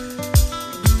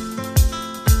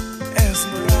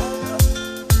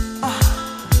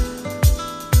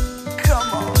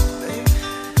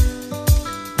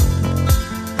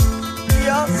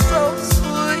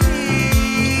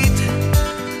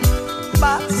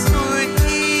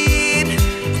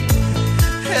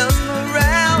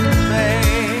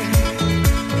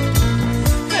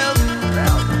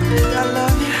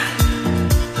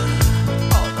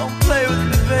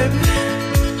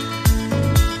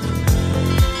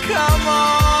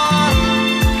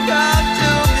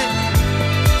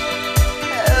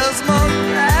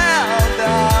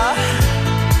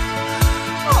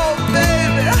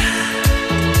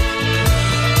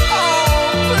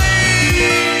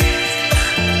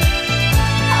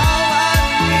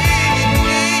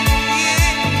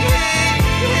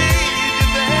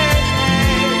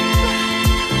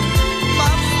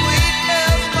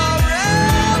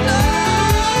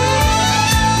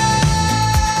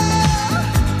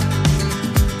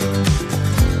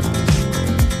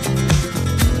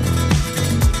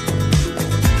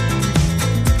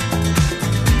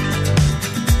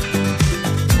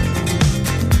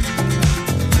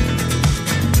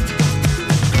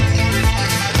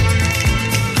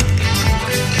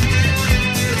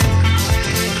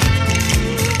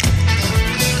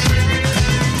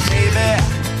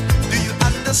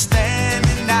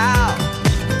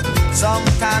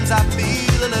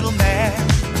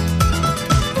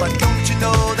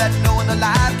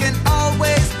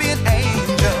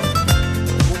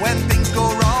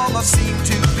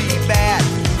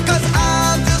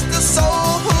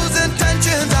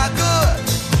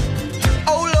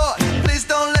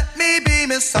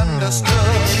 misunderstood.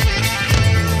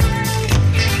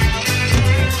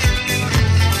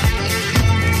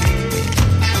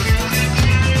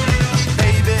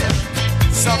 Baby,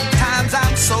 sometimes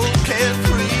I'm so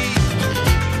carefree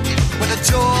with a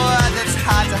joy that's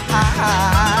hard to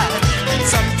hide.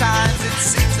 Sometimes it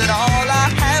seems that all I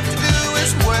have to do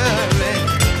is worry,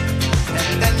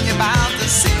 and then you're bound to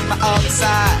see my other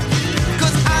side.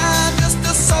 'Cause I'm just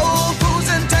a soul whose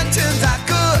intentions are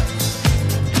good.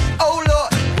 Oh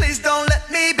Lord, please don't let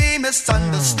me be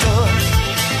misunderstood.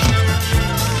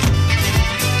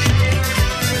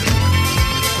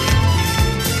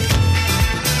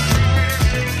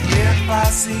 If I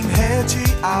seem hedgy,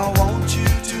 I want you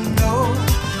to know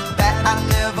that I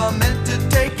never meant to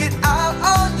take it out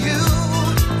on you.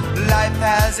 Life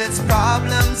has its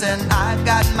problems and I've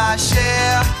got my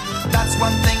share. That's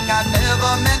one thing I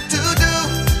never meant to do,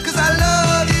 'cause I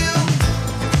love you.